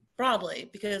ministry broadly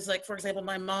because, like, for example,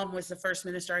 my mom was the first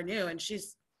minister I knew, and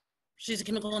she's a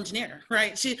chemical engineer,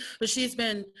 right? But she's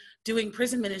been doing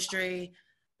prison ministry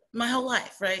my whole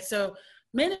life, right? So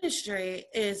ministry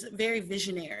is very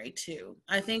visionary too.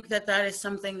 I think that is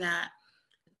something that,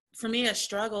 for me, a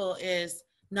struggle is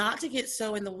not to get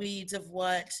so in the weeds of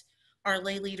what our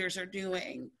lay leaders are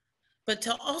doing, but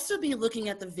to also be looking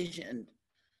at the vision.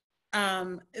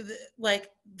 Like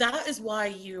that is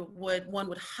why one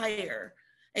would hire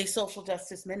a social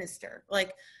justice minister,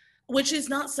 which is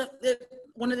not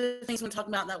one of the things we're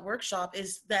talking about in that workshop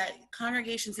is that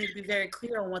congregations need to be very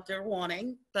clear on what they're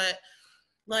wanting. But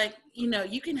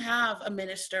you can have a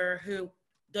minister who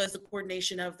does the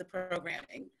coordination of the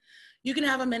programming. You can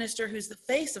have a minister who's the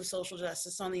face of social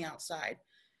justice on the outside.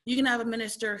 You can have a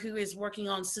minister who is working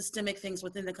on systemic things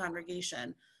within the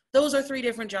congregation. Those are 3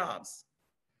 different jobs.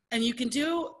 And you can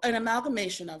do an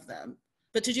amalgamation of them,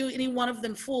 but to do any one of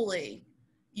them fully,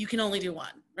 you can only do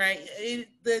one, right?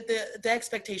 The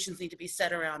expectations need to be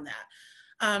set around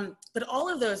that. But all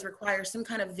of those require some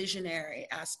kind of visionary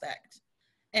aspect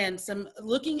and some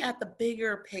looking at the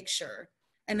bigger picture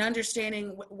and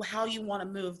understanding how you want to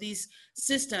move these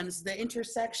systems, the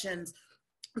intersections,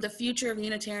 the future of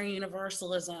Unitarian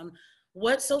Universalism,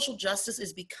 what social justice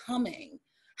is becoming,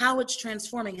 how it's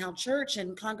transforming, how church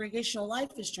and congregational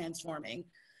life is transforming.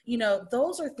 You know,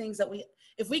 those are things that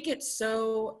if we get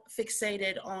so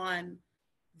fixated on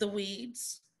the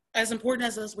weeds, as important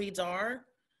as those weeds are,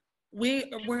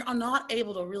 we're not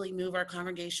able to really move our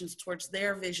congregations towards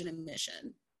their vision and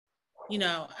mission, you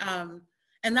know.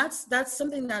 And that's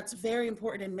something that's very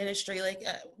important in ministry. Like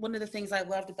one of the things I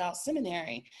loved about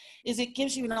seminary is it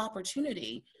gives you an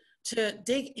opportunity to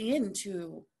dig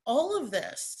into all of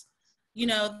this. You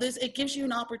know, it gives you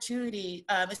an opportunity,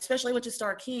 especially with the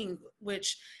Star King,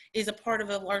 which is a part of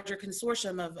a larger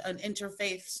consortium of an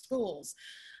interfaith schools.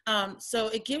 So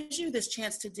it gives you this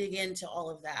chance to dig into all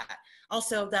of that.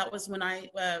 Also, that was when I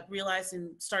realized and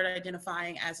started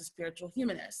identifying as a spiritual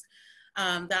humanist.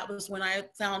 That was when I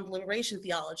found liberation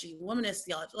theology, womanist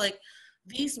theology, like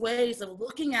these ways of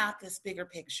looking at this bigger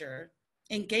picture,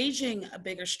 engaging a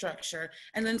bigger structure.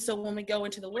 And then so when we go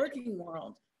into the working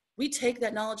world, we take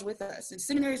that knowledge with us. And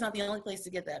seminary is not the only place to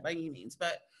get that by any means,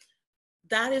 but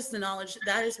that is the knowledge,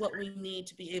 that is what we need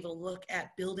to be able to look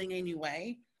at building a new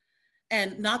way.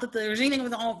 And not that there's anything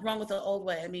wrong with the old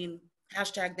way. I mean,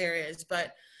 hashtag there is,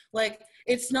 but like,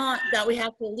 it's not that we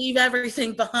have to leave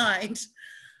everything behind,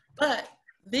 but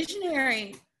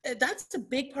visionary, that's a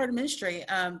big part of ministry.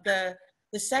 The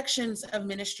sections of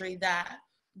ministry that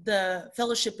the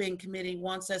fellowshipping committee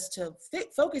wants us to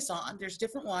focus on, there's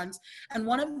different ones, and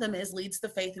one of them is leads the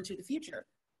faith into the future.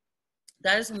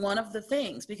 That is one of the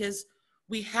things, because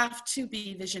we have to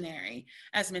be visionary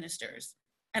as ministers,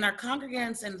 and our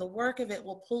congregants and the work of it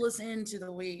will pull us into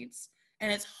the weeds,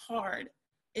 and it's hard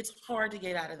to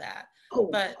get out of that.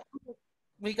 But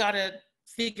we got to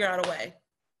figure out a way.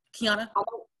 Quiana?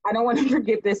 I don't want to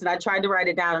forget this, and I tried to write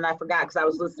it down and I forgot because I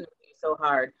was listening to you so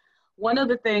hard. One of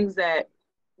the things that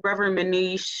Reverend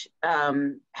Manish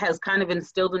has kind of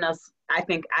instilled in us, I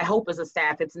hope as a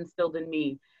staff, it's instilled in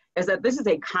me, is that this is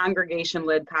a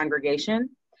congregation-led congregation.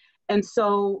 And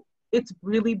so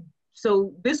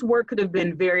this work could have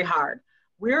been very hard.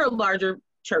 We're a larger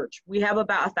church. We have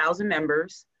about 1,000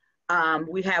 members.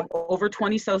 We have over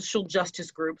 20 social justice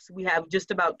groups. We have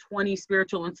just about 20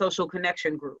 spiritual and social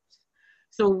connection groups.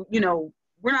 So, you know,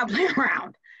 we're not playing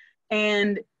around.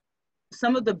 And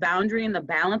some of the boundary and the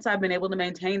balance I've been able to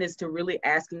maintain is to really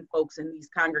asking folks in these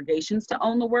congregations to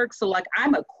own the work. So like,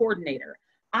 I'm a coordinator.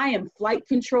 I am flight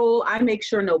control. I make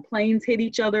sure no planes hit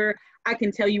each other. I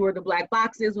can tell you where the black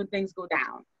box is when things go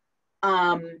down.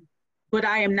 But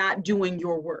I am not doing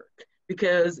your work,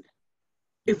 because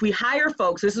if we hire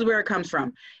folks, this is where it comes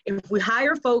from. If we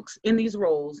hire folks in these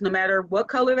roles, no matter what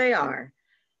color they are,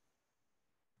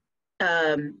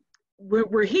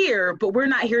 we're here, but we're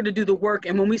not here to do the work.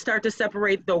 And when we start to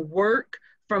separate the work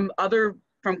from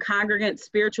congregant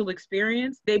spiritual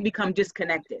experience, they become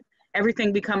disconnected.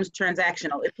 Everything becomes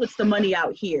transactional. It puts the money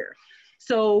out here.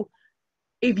 So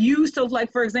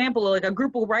like, for example, like a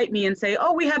group will write me and say,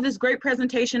 oh, we have this great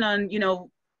presentation on, you know,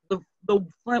 the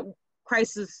Flint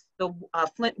crisis, the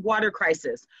Flint water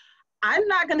crisis. I'm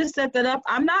not going to set that up.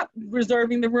 I'm not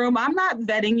reserving the room. I'm not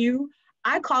vetting you.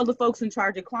 I call the folks in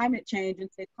charge of climate change and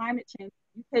say, climate change,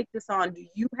 you take this on, do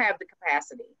you have the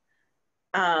capacity?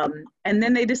 And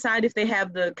then they decide if they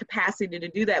have the capacity to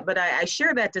do that. But I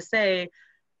share that to say,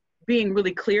 being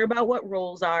really clear about what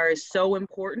roles are is so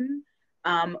important.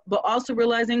 But also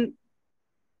realizing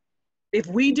if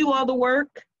we do all the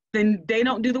work, then they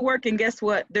don't do the work. And guess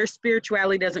what? Their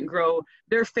spirituality doesn't grow.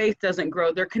 Their faith doesn't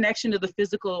grow. Their connection to the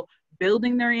physical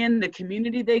building they're in, the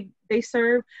community they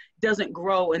serve, doesn't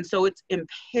grow. And so it's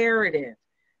imperative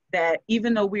that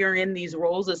even though we are in these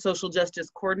roles as social justice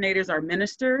coordinators, our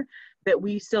minister, that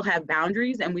we still have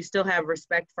boundaries and we still have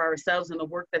respect for ourselves and the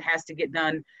work that has to get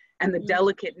done and the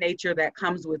delicate nature that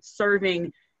comes with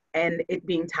serving and it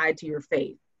being tied to your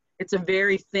faith. It's a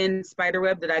very thin spider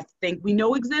web that I think we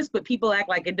know exists, but people act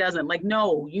like it doesn't. Like,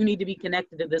 no, you need to be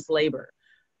connected to this labor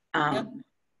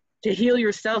to heal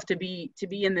yourself, to be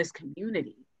in this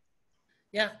community.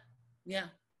 Yeah.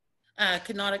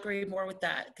 Could not agree more with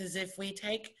that. Because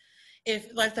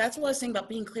like, that's what I was saying about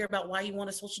being clear about why you want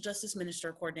a social justice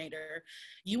minister coordinator.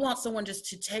 You want someone just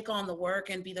to take on the work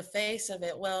and be the face of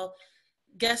it. Well,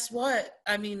 guess what?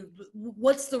 I mean,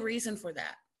 what's the reason for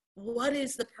that? What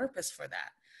is the purpose for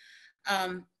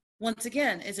that? Once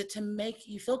again, is it to make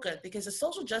you feel good? Because a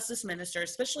social justice minister,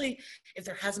 especially if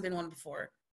there hasn't been one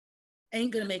before,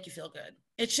 ain't gonna make you feel good.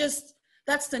 It's just,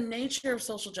 that's the nature of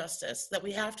social justice that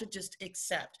we have to just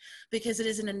accept, because it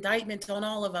is an indictment on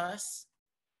all of us,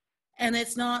 and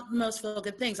it's not the most feel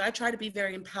good things. I try to be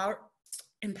very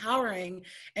empowering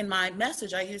in my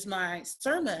message. I use my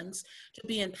sermons to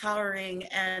be empowering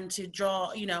and to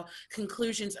draw, you know,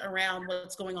 conclusions around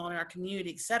what's going on in our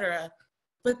community, etc.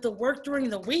 But the work during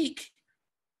the week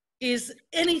is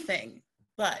anything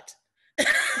but.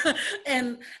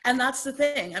 and that's the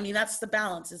thing. I mean, that's the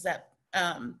balance, is that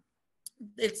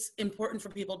it's important for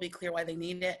people to be clear why they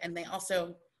need it, and they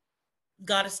also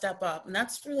got to step up, and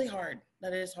that's really hard.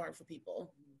 That is hard for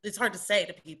people. It's hard to say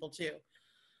to people too.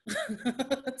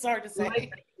 It's hard to say.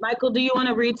 Michael, do you want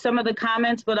to read some of the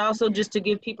comments, but also just to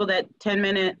give people that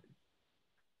 10-minute?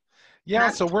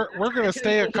 Yeah, so we're going to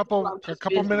stay a couple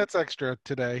minutes extra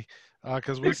today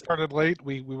because we started late.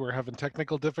 We were having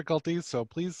technical difficulties, so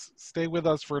please stay with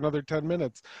us for another 10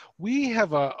 minutes. We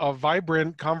have a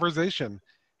vibrant conversation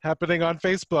happening on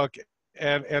Facebook,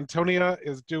 and Antonia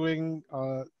is doing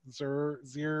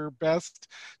her best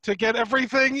to get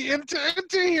everything into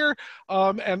here.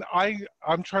 And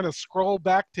I'm trying to scroll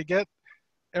back to get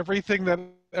everything that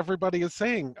everybody is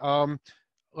saying.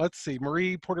 Let's see,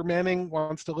 Marie Porter Manning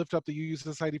wants to lift up the UU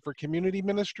Society for Community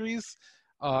Ministries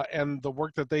and the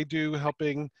work that they do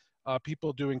helping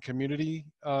people doing community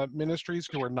ministries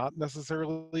who are not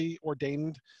necessarily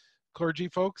ordained clergy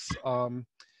folks.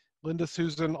 Linda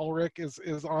Susan Ulrich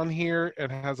is on here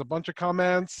and has a bunch of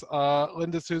comments.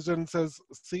 Linda Susan says,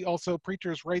 see also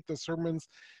preachers write the sermons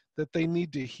that they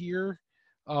need to hear,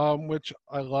 which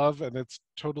I love, and it's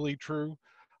totally true.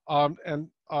 And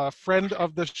a friend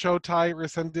of the show, Ty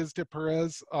Resendez de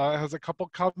Perez, has a couple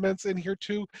comments in here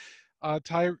too.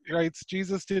 Ty writes,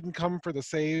 Jesus didn't come for the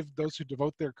saved. Those who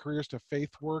devote their careers to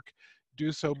faith work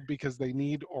do so because they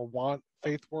need or want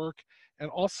faith work. And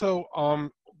also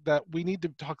that we need to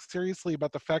talk seriously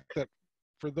about the fact that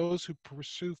for those who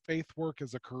pursue faith work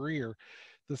as a career,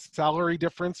 the salary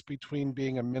difference between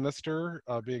being a minister,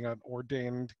 being an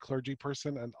ordained clergy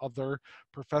person, and other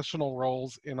professional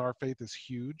roles in our faith is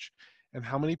huge. And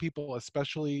how many people,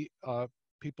 especially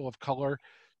people of color,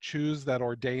 choose that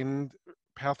ordained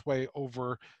pathway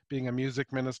over being a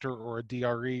music minister or a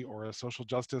DRE or a social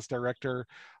justice director,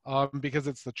 because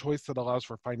it's the choice that allows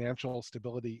for financial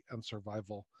stability and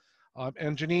survival.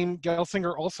 And Janine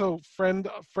Gelsinger, also friend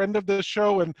of the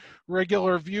show and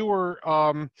regular viewer,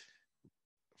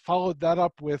 followed that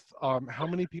up with how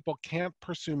many people can't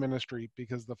pursue ministry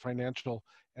because the financial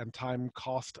and time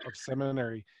cost of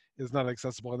seminary is not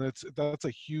accessible. And that's a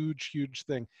huge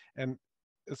thing. And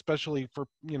especially for,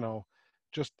 you know,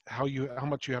 just how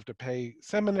much you have to pay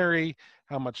seminary,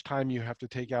 how much time you have to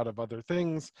take out of other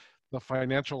things, the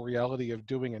financial reality of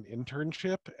doing an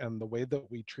internship, and the way that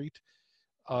we treat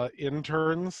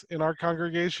interns in our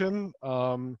congregation.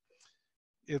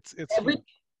 It's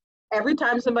every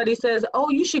time somebody says, oh,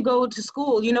 you should go to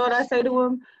school, you know what I say to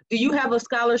them? Do you have a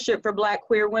scholarship for Black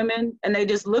queer women? And they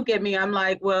just look at me. I'm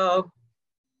like, well.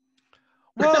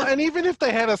 Well, and even if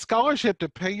they had a scholarship to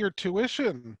pay your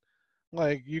tuition,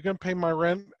 like, you can pay my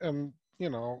rent and, you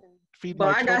know, feed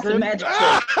my children. I got some magic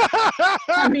tricks.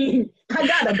 I mean, I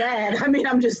got a bag. I mean,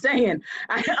 I'm just saying,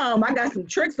 I got some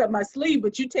tricks up my sleeve,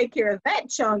 but you take care of that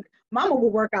chunk, mama will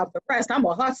work out the rest. I'm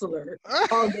a hustler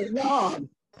all day long.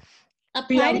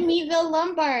 Apply to Meadville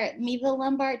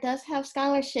Lombard does have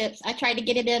scholarships. I tried to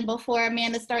get it in before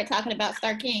Amanda started talking about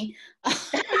Star King.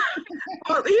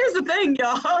 Well, here's the thing,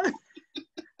 y'all.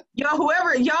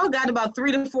 Y'all got about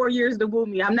 3 to 4 years to woo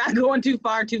me. I'm not going too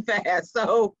far too fast,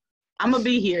 so I'm gonna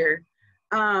be here.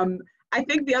 I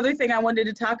think the other thing I wanted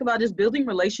to talk about is building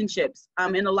relationships.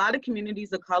 In a lot of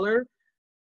communities of color,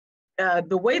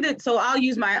 so I'll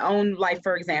use my own life,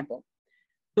 for example.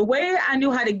 The way I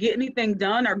knew how to get anything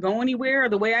done or go anywhere, or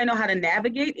the way I know how to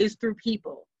navigate, is through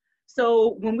people.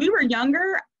 So when we were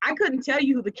younger, I couldn't tell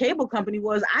you who the cable company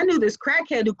was. I knew this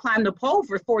crackhead who climbed a pole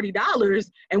for $40,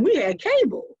 and we had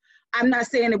cable. I'm not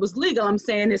saying it was legal. I'm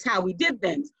saying it's how we did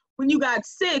things. When you got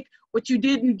sick, what you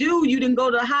didn't do, you didn't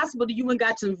go to the hospital. You went and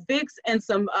got some Vicks and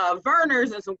some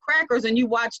Vernors and some crackers, and you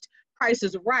watched Price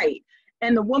is Right.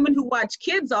 And the woman who watched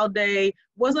kids all day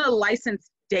wasn't a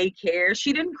licensed daycare.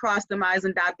 She didn't cross them I's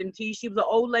and dot them T's. She was an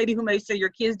old lady who made sure your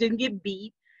kids didn't get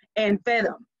beat and fed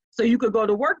them so you could go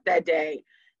to work that day.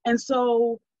 And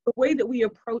so the way that we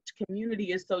approach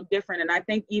community is so different. And I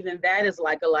think even that is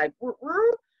like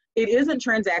it isn't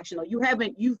transactional.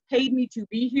 You've paid me to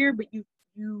be here, but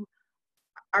you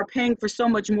are paying for so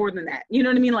much more than that. You know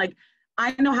what I mean? Like,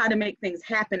 I know how to make things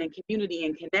happen in community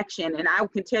and connection. And I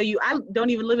can tell you, I don't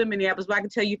even live in Minneapolis, but I can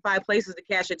tell you 5 places to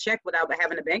cash a check without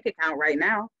having a bank account right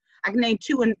now. I can name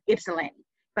 2 in Ypsilanti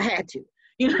if I had to.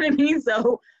 You know what I mean?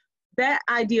 So that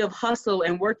idea of hustle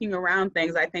and working around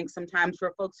things, I think sometimes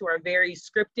for folks who are very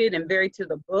scripted and very to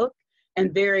the book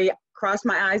and very cross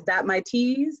my I's, dot my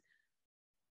T's,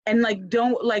 and like,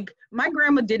 don't, like, my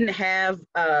grandma didn't have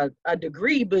a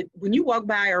degree, but when you walk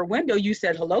by her window, you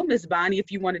said, hello, Miss Bonnie,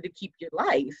 if you wanted to keep your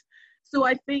life. So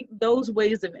I think those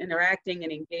ways of interacting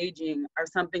and engaging are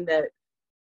something that,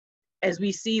 as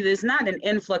we see this, not an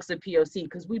influx of POC,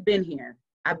 because we've been here.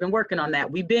 I've been working on that.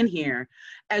 We've been here.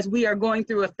 As we are going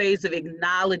through a phase of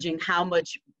acknowledging how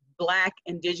much Black,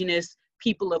 Indigenous,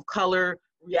 people of color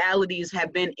realities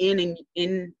have been in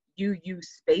UU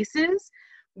spaces,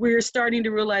 we're starting to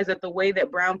realize that the way that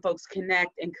Brown folks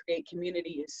connect and create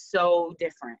community is so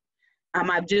different.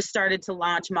 I've just started to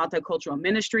launch multicultural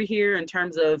ministry here in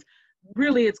terms of,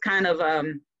 really, it's kind of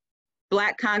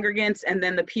Black congregants and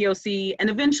then the POC, and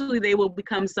eventually they will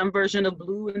become some version of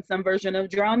blue and some version of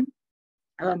drum,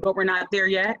 but we're not there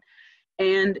yet.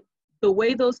 And the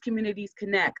way those communities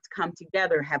connect, come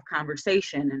together, have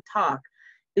conversation and talk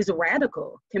is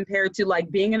radical compared to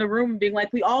like being in a room and being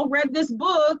like, we all read this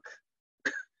book,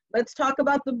 let's talk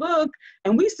about the book.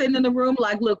 And we sitting in the room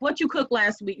like, look, what you cooked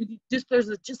last week, there's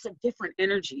just a different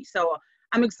energy. So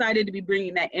I'm excited to be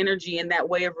bringing that energy and that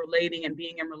way of relating and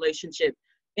being in relationship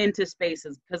into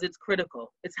spaces, because it's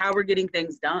critical. It's how we're getting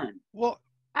things done. Well,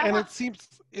 and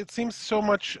it seems so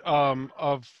much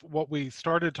of what we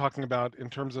started talking about in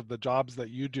terms of the jobs that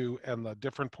you do and the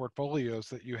different portfolios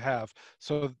that you have.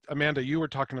 So Amanda, you were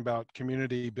talking about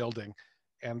community building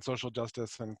and social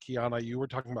justice, and Quiana, you were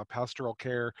talking about pastoral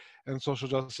care and social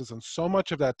justice, and so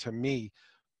much of that to me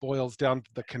boils down to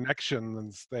the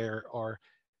connections there are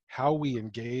how we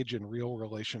engage in real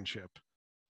relationship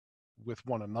with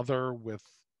one another, with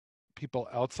people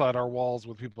outside our walls,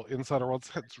 with people inside our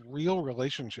walls. It's real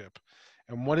relationship,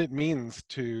 and what it means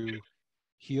to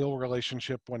heal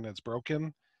relationship when it's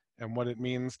broken, and what it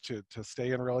means to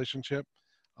stay in relationship.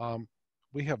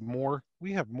 We have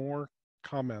more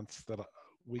comments that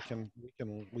we can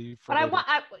leave for But later.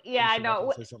 I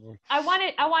know. I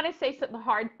want to say something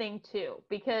hard thing too,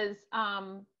 because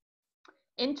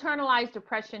internalized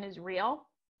oppression is real,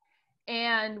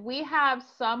 and we have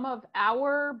some of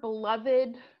our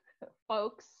beloved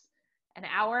folks, and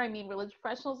I mean religious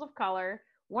professionals of color,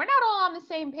 we're not all on the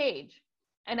same page.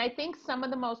 And I think some of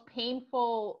the most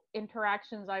painful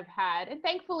interactions I've had, and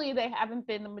thankfully they haven't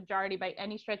been the majority by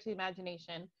any stretch of the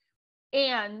imagination,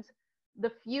 and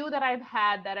the few that I've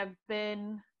had that have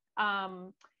been,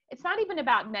 it's not even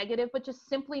about negative, but just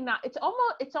simply not, it's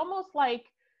almost like,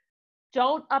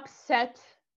 don't upset,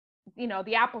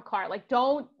 the apple cart. Like,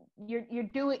 you're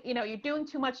doing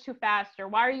too much too fast, or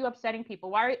why are you upsetting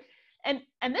people? And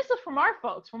this is from our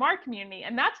folks, from our community.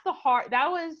 And that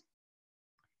was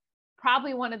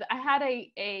probably I had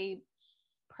a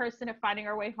person at Finding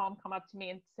Our Way Home come up to me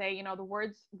and say, the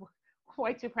words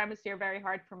white supremacy are very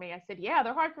hard for me. I said, yeah,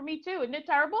 they're hard for me too. Isn't it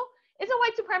terrible? Isn't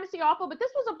white supremacy awful? But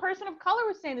this was a person of color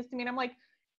was saying this to me. And I'm like,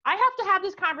 I have to have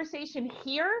this conversation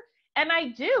here. And I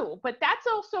do, but that's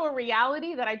also a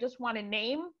reality that I just want to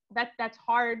name. That's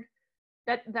hard.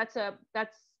 That's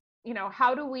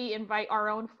how do we invite our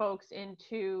own folks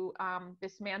into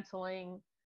dismantling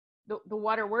the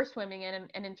water we're swimming in,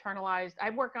 and internalized, I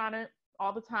work on it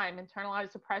all the time,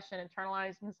 internalized oppression,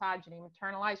 internalized misogyny,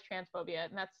 internalized transphobia,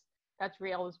 and that's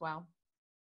real as well.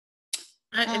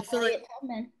 I feel like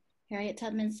Harriet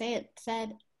Tubman said, I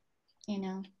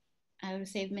would have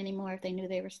saved many more if they knew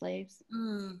they were slaves.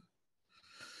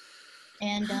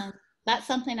 And that's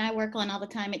something I work on all the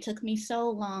time. It took me so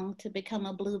long to become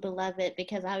a blue beloved,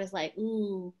 because I was like,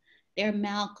 ooh, they're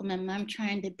Malcolm and I'm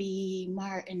trying to be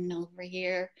Martin over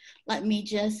here. Let me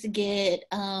just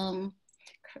go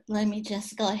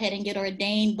ahead and get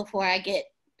ordained before I get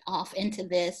off into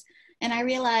this. And I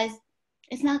realized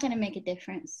it's not going to make a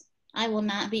difference. I will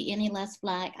not be any less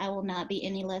Black. I will not be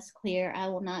any less queer. I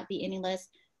will not be any less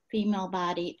female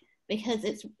bodied, because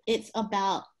it's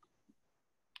about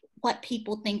what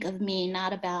people think of me,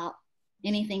 not about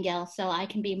anything else. So I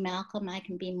can be Malcolm, I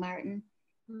can be Martin,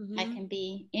 I can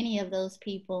be any of those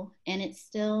people, and it's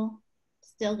still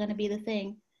going to be the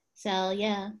thing. So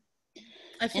yeah,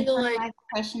 I feel like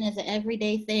oppression is an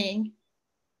everyday thing.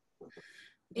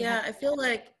 Yeah, I feel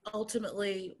like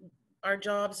ultimately our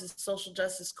jobs as social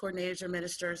justice coordinators or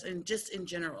ministers, and just in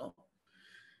general,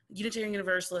 Unitarian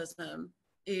Universalism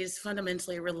is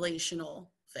fundamentally a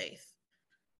relational faith.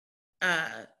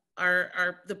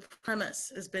 the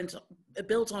premise has been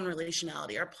built on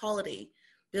relationality, our polity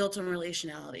built on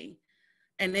relationality.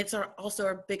 And it's also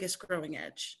our biggest growing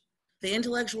edge. The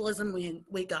intellectualism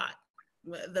we got,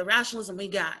 the rationalism we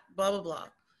got, blah, blah, blah.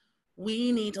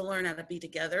 We need to learn how to be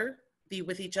together, be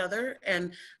with each other.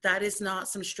 And that is not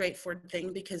some straightforward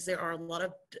thing, because there are a lot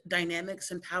of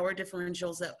dynamics and power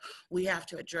differentials that we have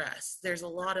to address. There's a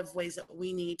lot of ways that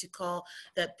we need to call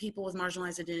that people with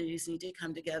marginalized identities need to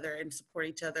come together and support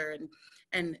each other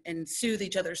and soothe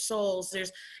each other's souls.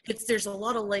 There's a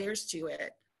lot of layers to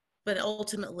it, but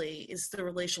ultimately it's the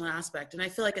relational aspect. And I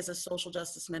feel like as a social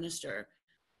justice minister,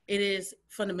 it is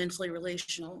fundamentally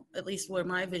relational, at least where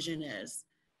my vision is.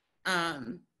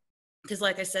 Because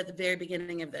like I said at the very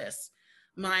beginning of this,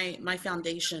 my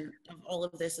foundation of all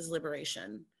of this is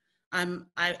liberation. I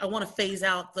want to phase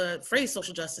out the phrase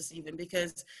social justice even,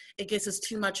 because it gets us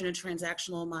too much in a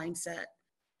transactional mindset.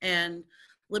 And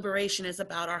liberation is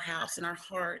about our house and our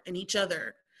heart and each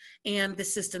other and the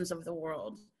systems of the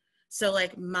world. So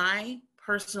like my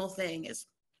personal thing is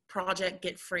Project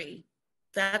Get Free.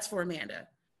 That's for Amanda.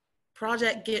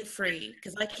 Project Get Free,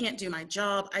 because I can't do my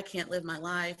job. I can't live my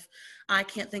life. I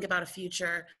can't think about a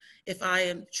future if I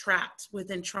am trapped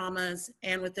within traumas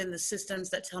and within the systems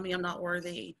that tell me I'm not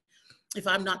worthy, if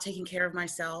I'm not taking care of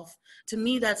myself. To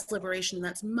me, that's liberation.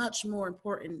 That's much more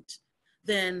important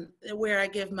than where I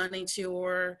give money to,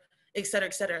 or et cetera,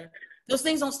 et cetera. Those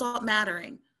things don't stop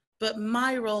mattering, but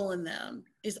my role in them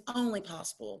is only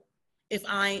possible if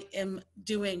I am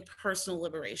doing personal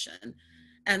liberation.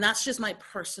 And that's just my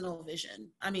personal vision.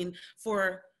 I mean,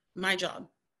 for my job,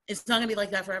 it's not gonna be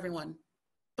like that for everyone,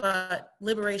 but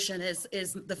liberation is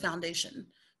the foundation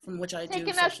from which I do.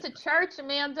 Taking us to church,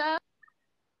 Amanda.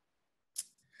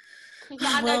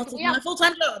 Quiana, well, it's my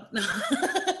full-time job.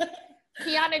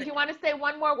 Quiana, do you want to say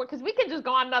one more word? Because we can just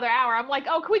go on another hour. I'm like,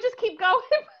 oh, can we just keep going,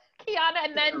 Quiana?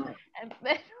 And then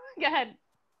go ahead.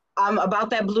 About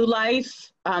that blue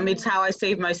life, it's how I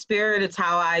save my spirit. It's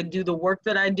how I do the work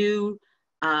that I do.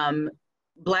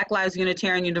 Black Lives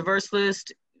Unitarian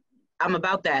Universalist, I'm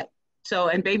about that. So,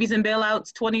 and Babies and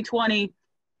Bailouts 2020,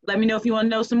 let me know if you want to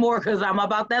know some more, because I'm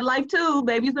about that life too.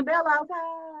 Babies and Bailouts.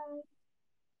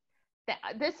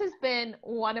 This has been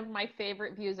one of my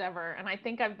favorite views ever. And I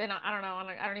think I've been,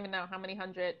 I don't even know how many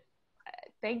hundred.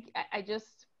 Thank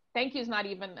you is not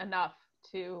even enough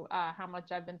to how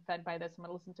much I've been fed by this. I'm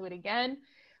gonna listen to it again.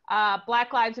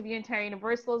 Black Lives of Unitarian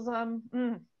Universalism.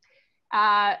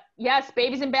 Yes,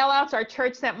 Babies and Bailouts, our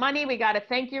church sent money. We got a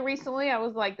thank you recently. I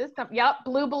was like, yep,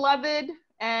 Blue Beloved.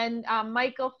 And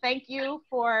Michael, thank you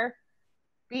for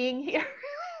being here.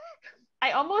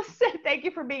 I almost said thank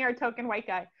you for being our token white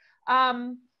guy.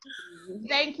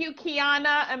 Thank you,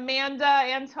 Quiana, Amanda,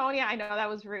 Antonia. I know that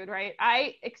was rude, right?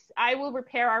 I will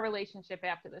repair our relationship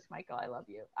after this, Michael. I love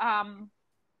you.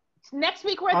 Next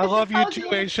week, we're at the symposium. I love you too,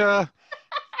 Aisha.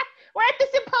 We're at the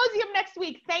symposium next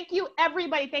week. Thank you,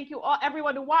 everybody. Thank you all,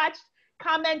 everyone who watched,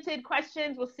 commented,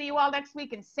 questions. We'll see you all next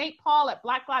week in St. Paul at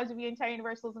Black Lives of Unitarian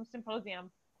Universalism Symposium.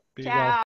 Ciao.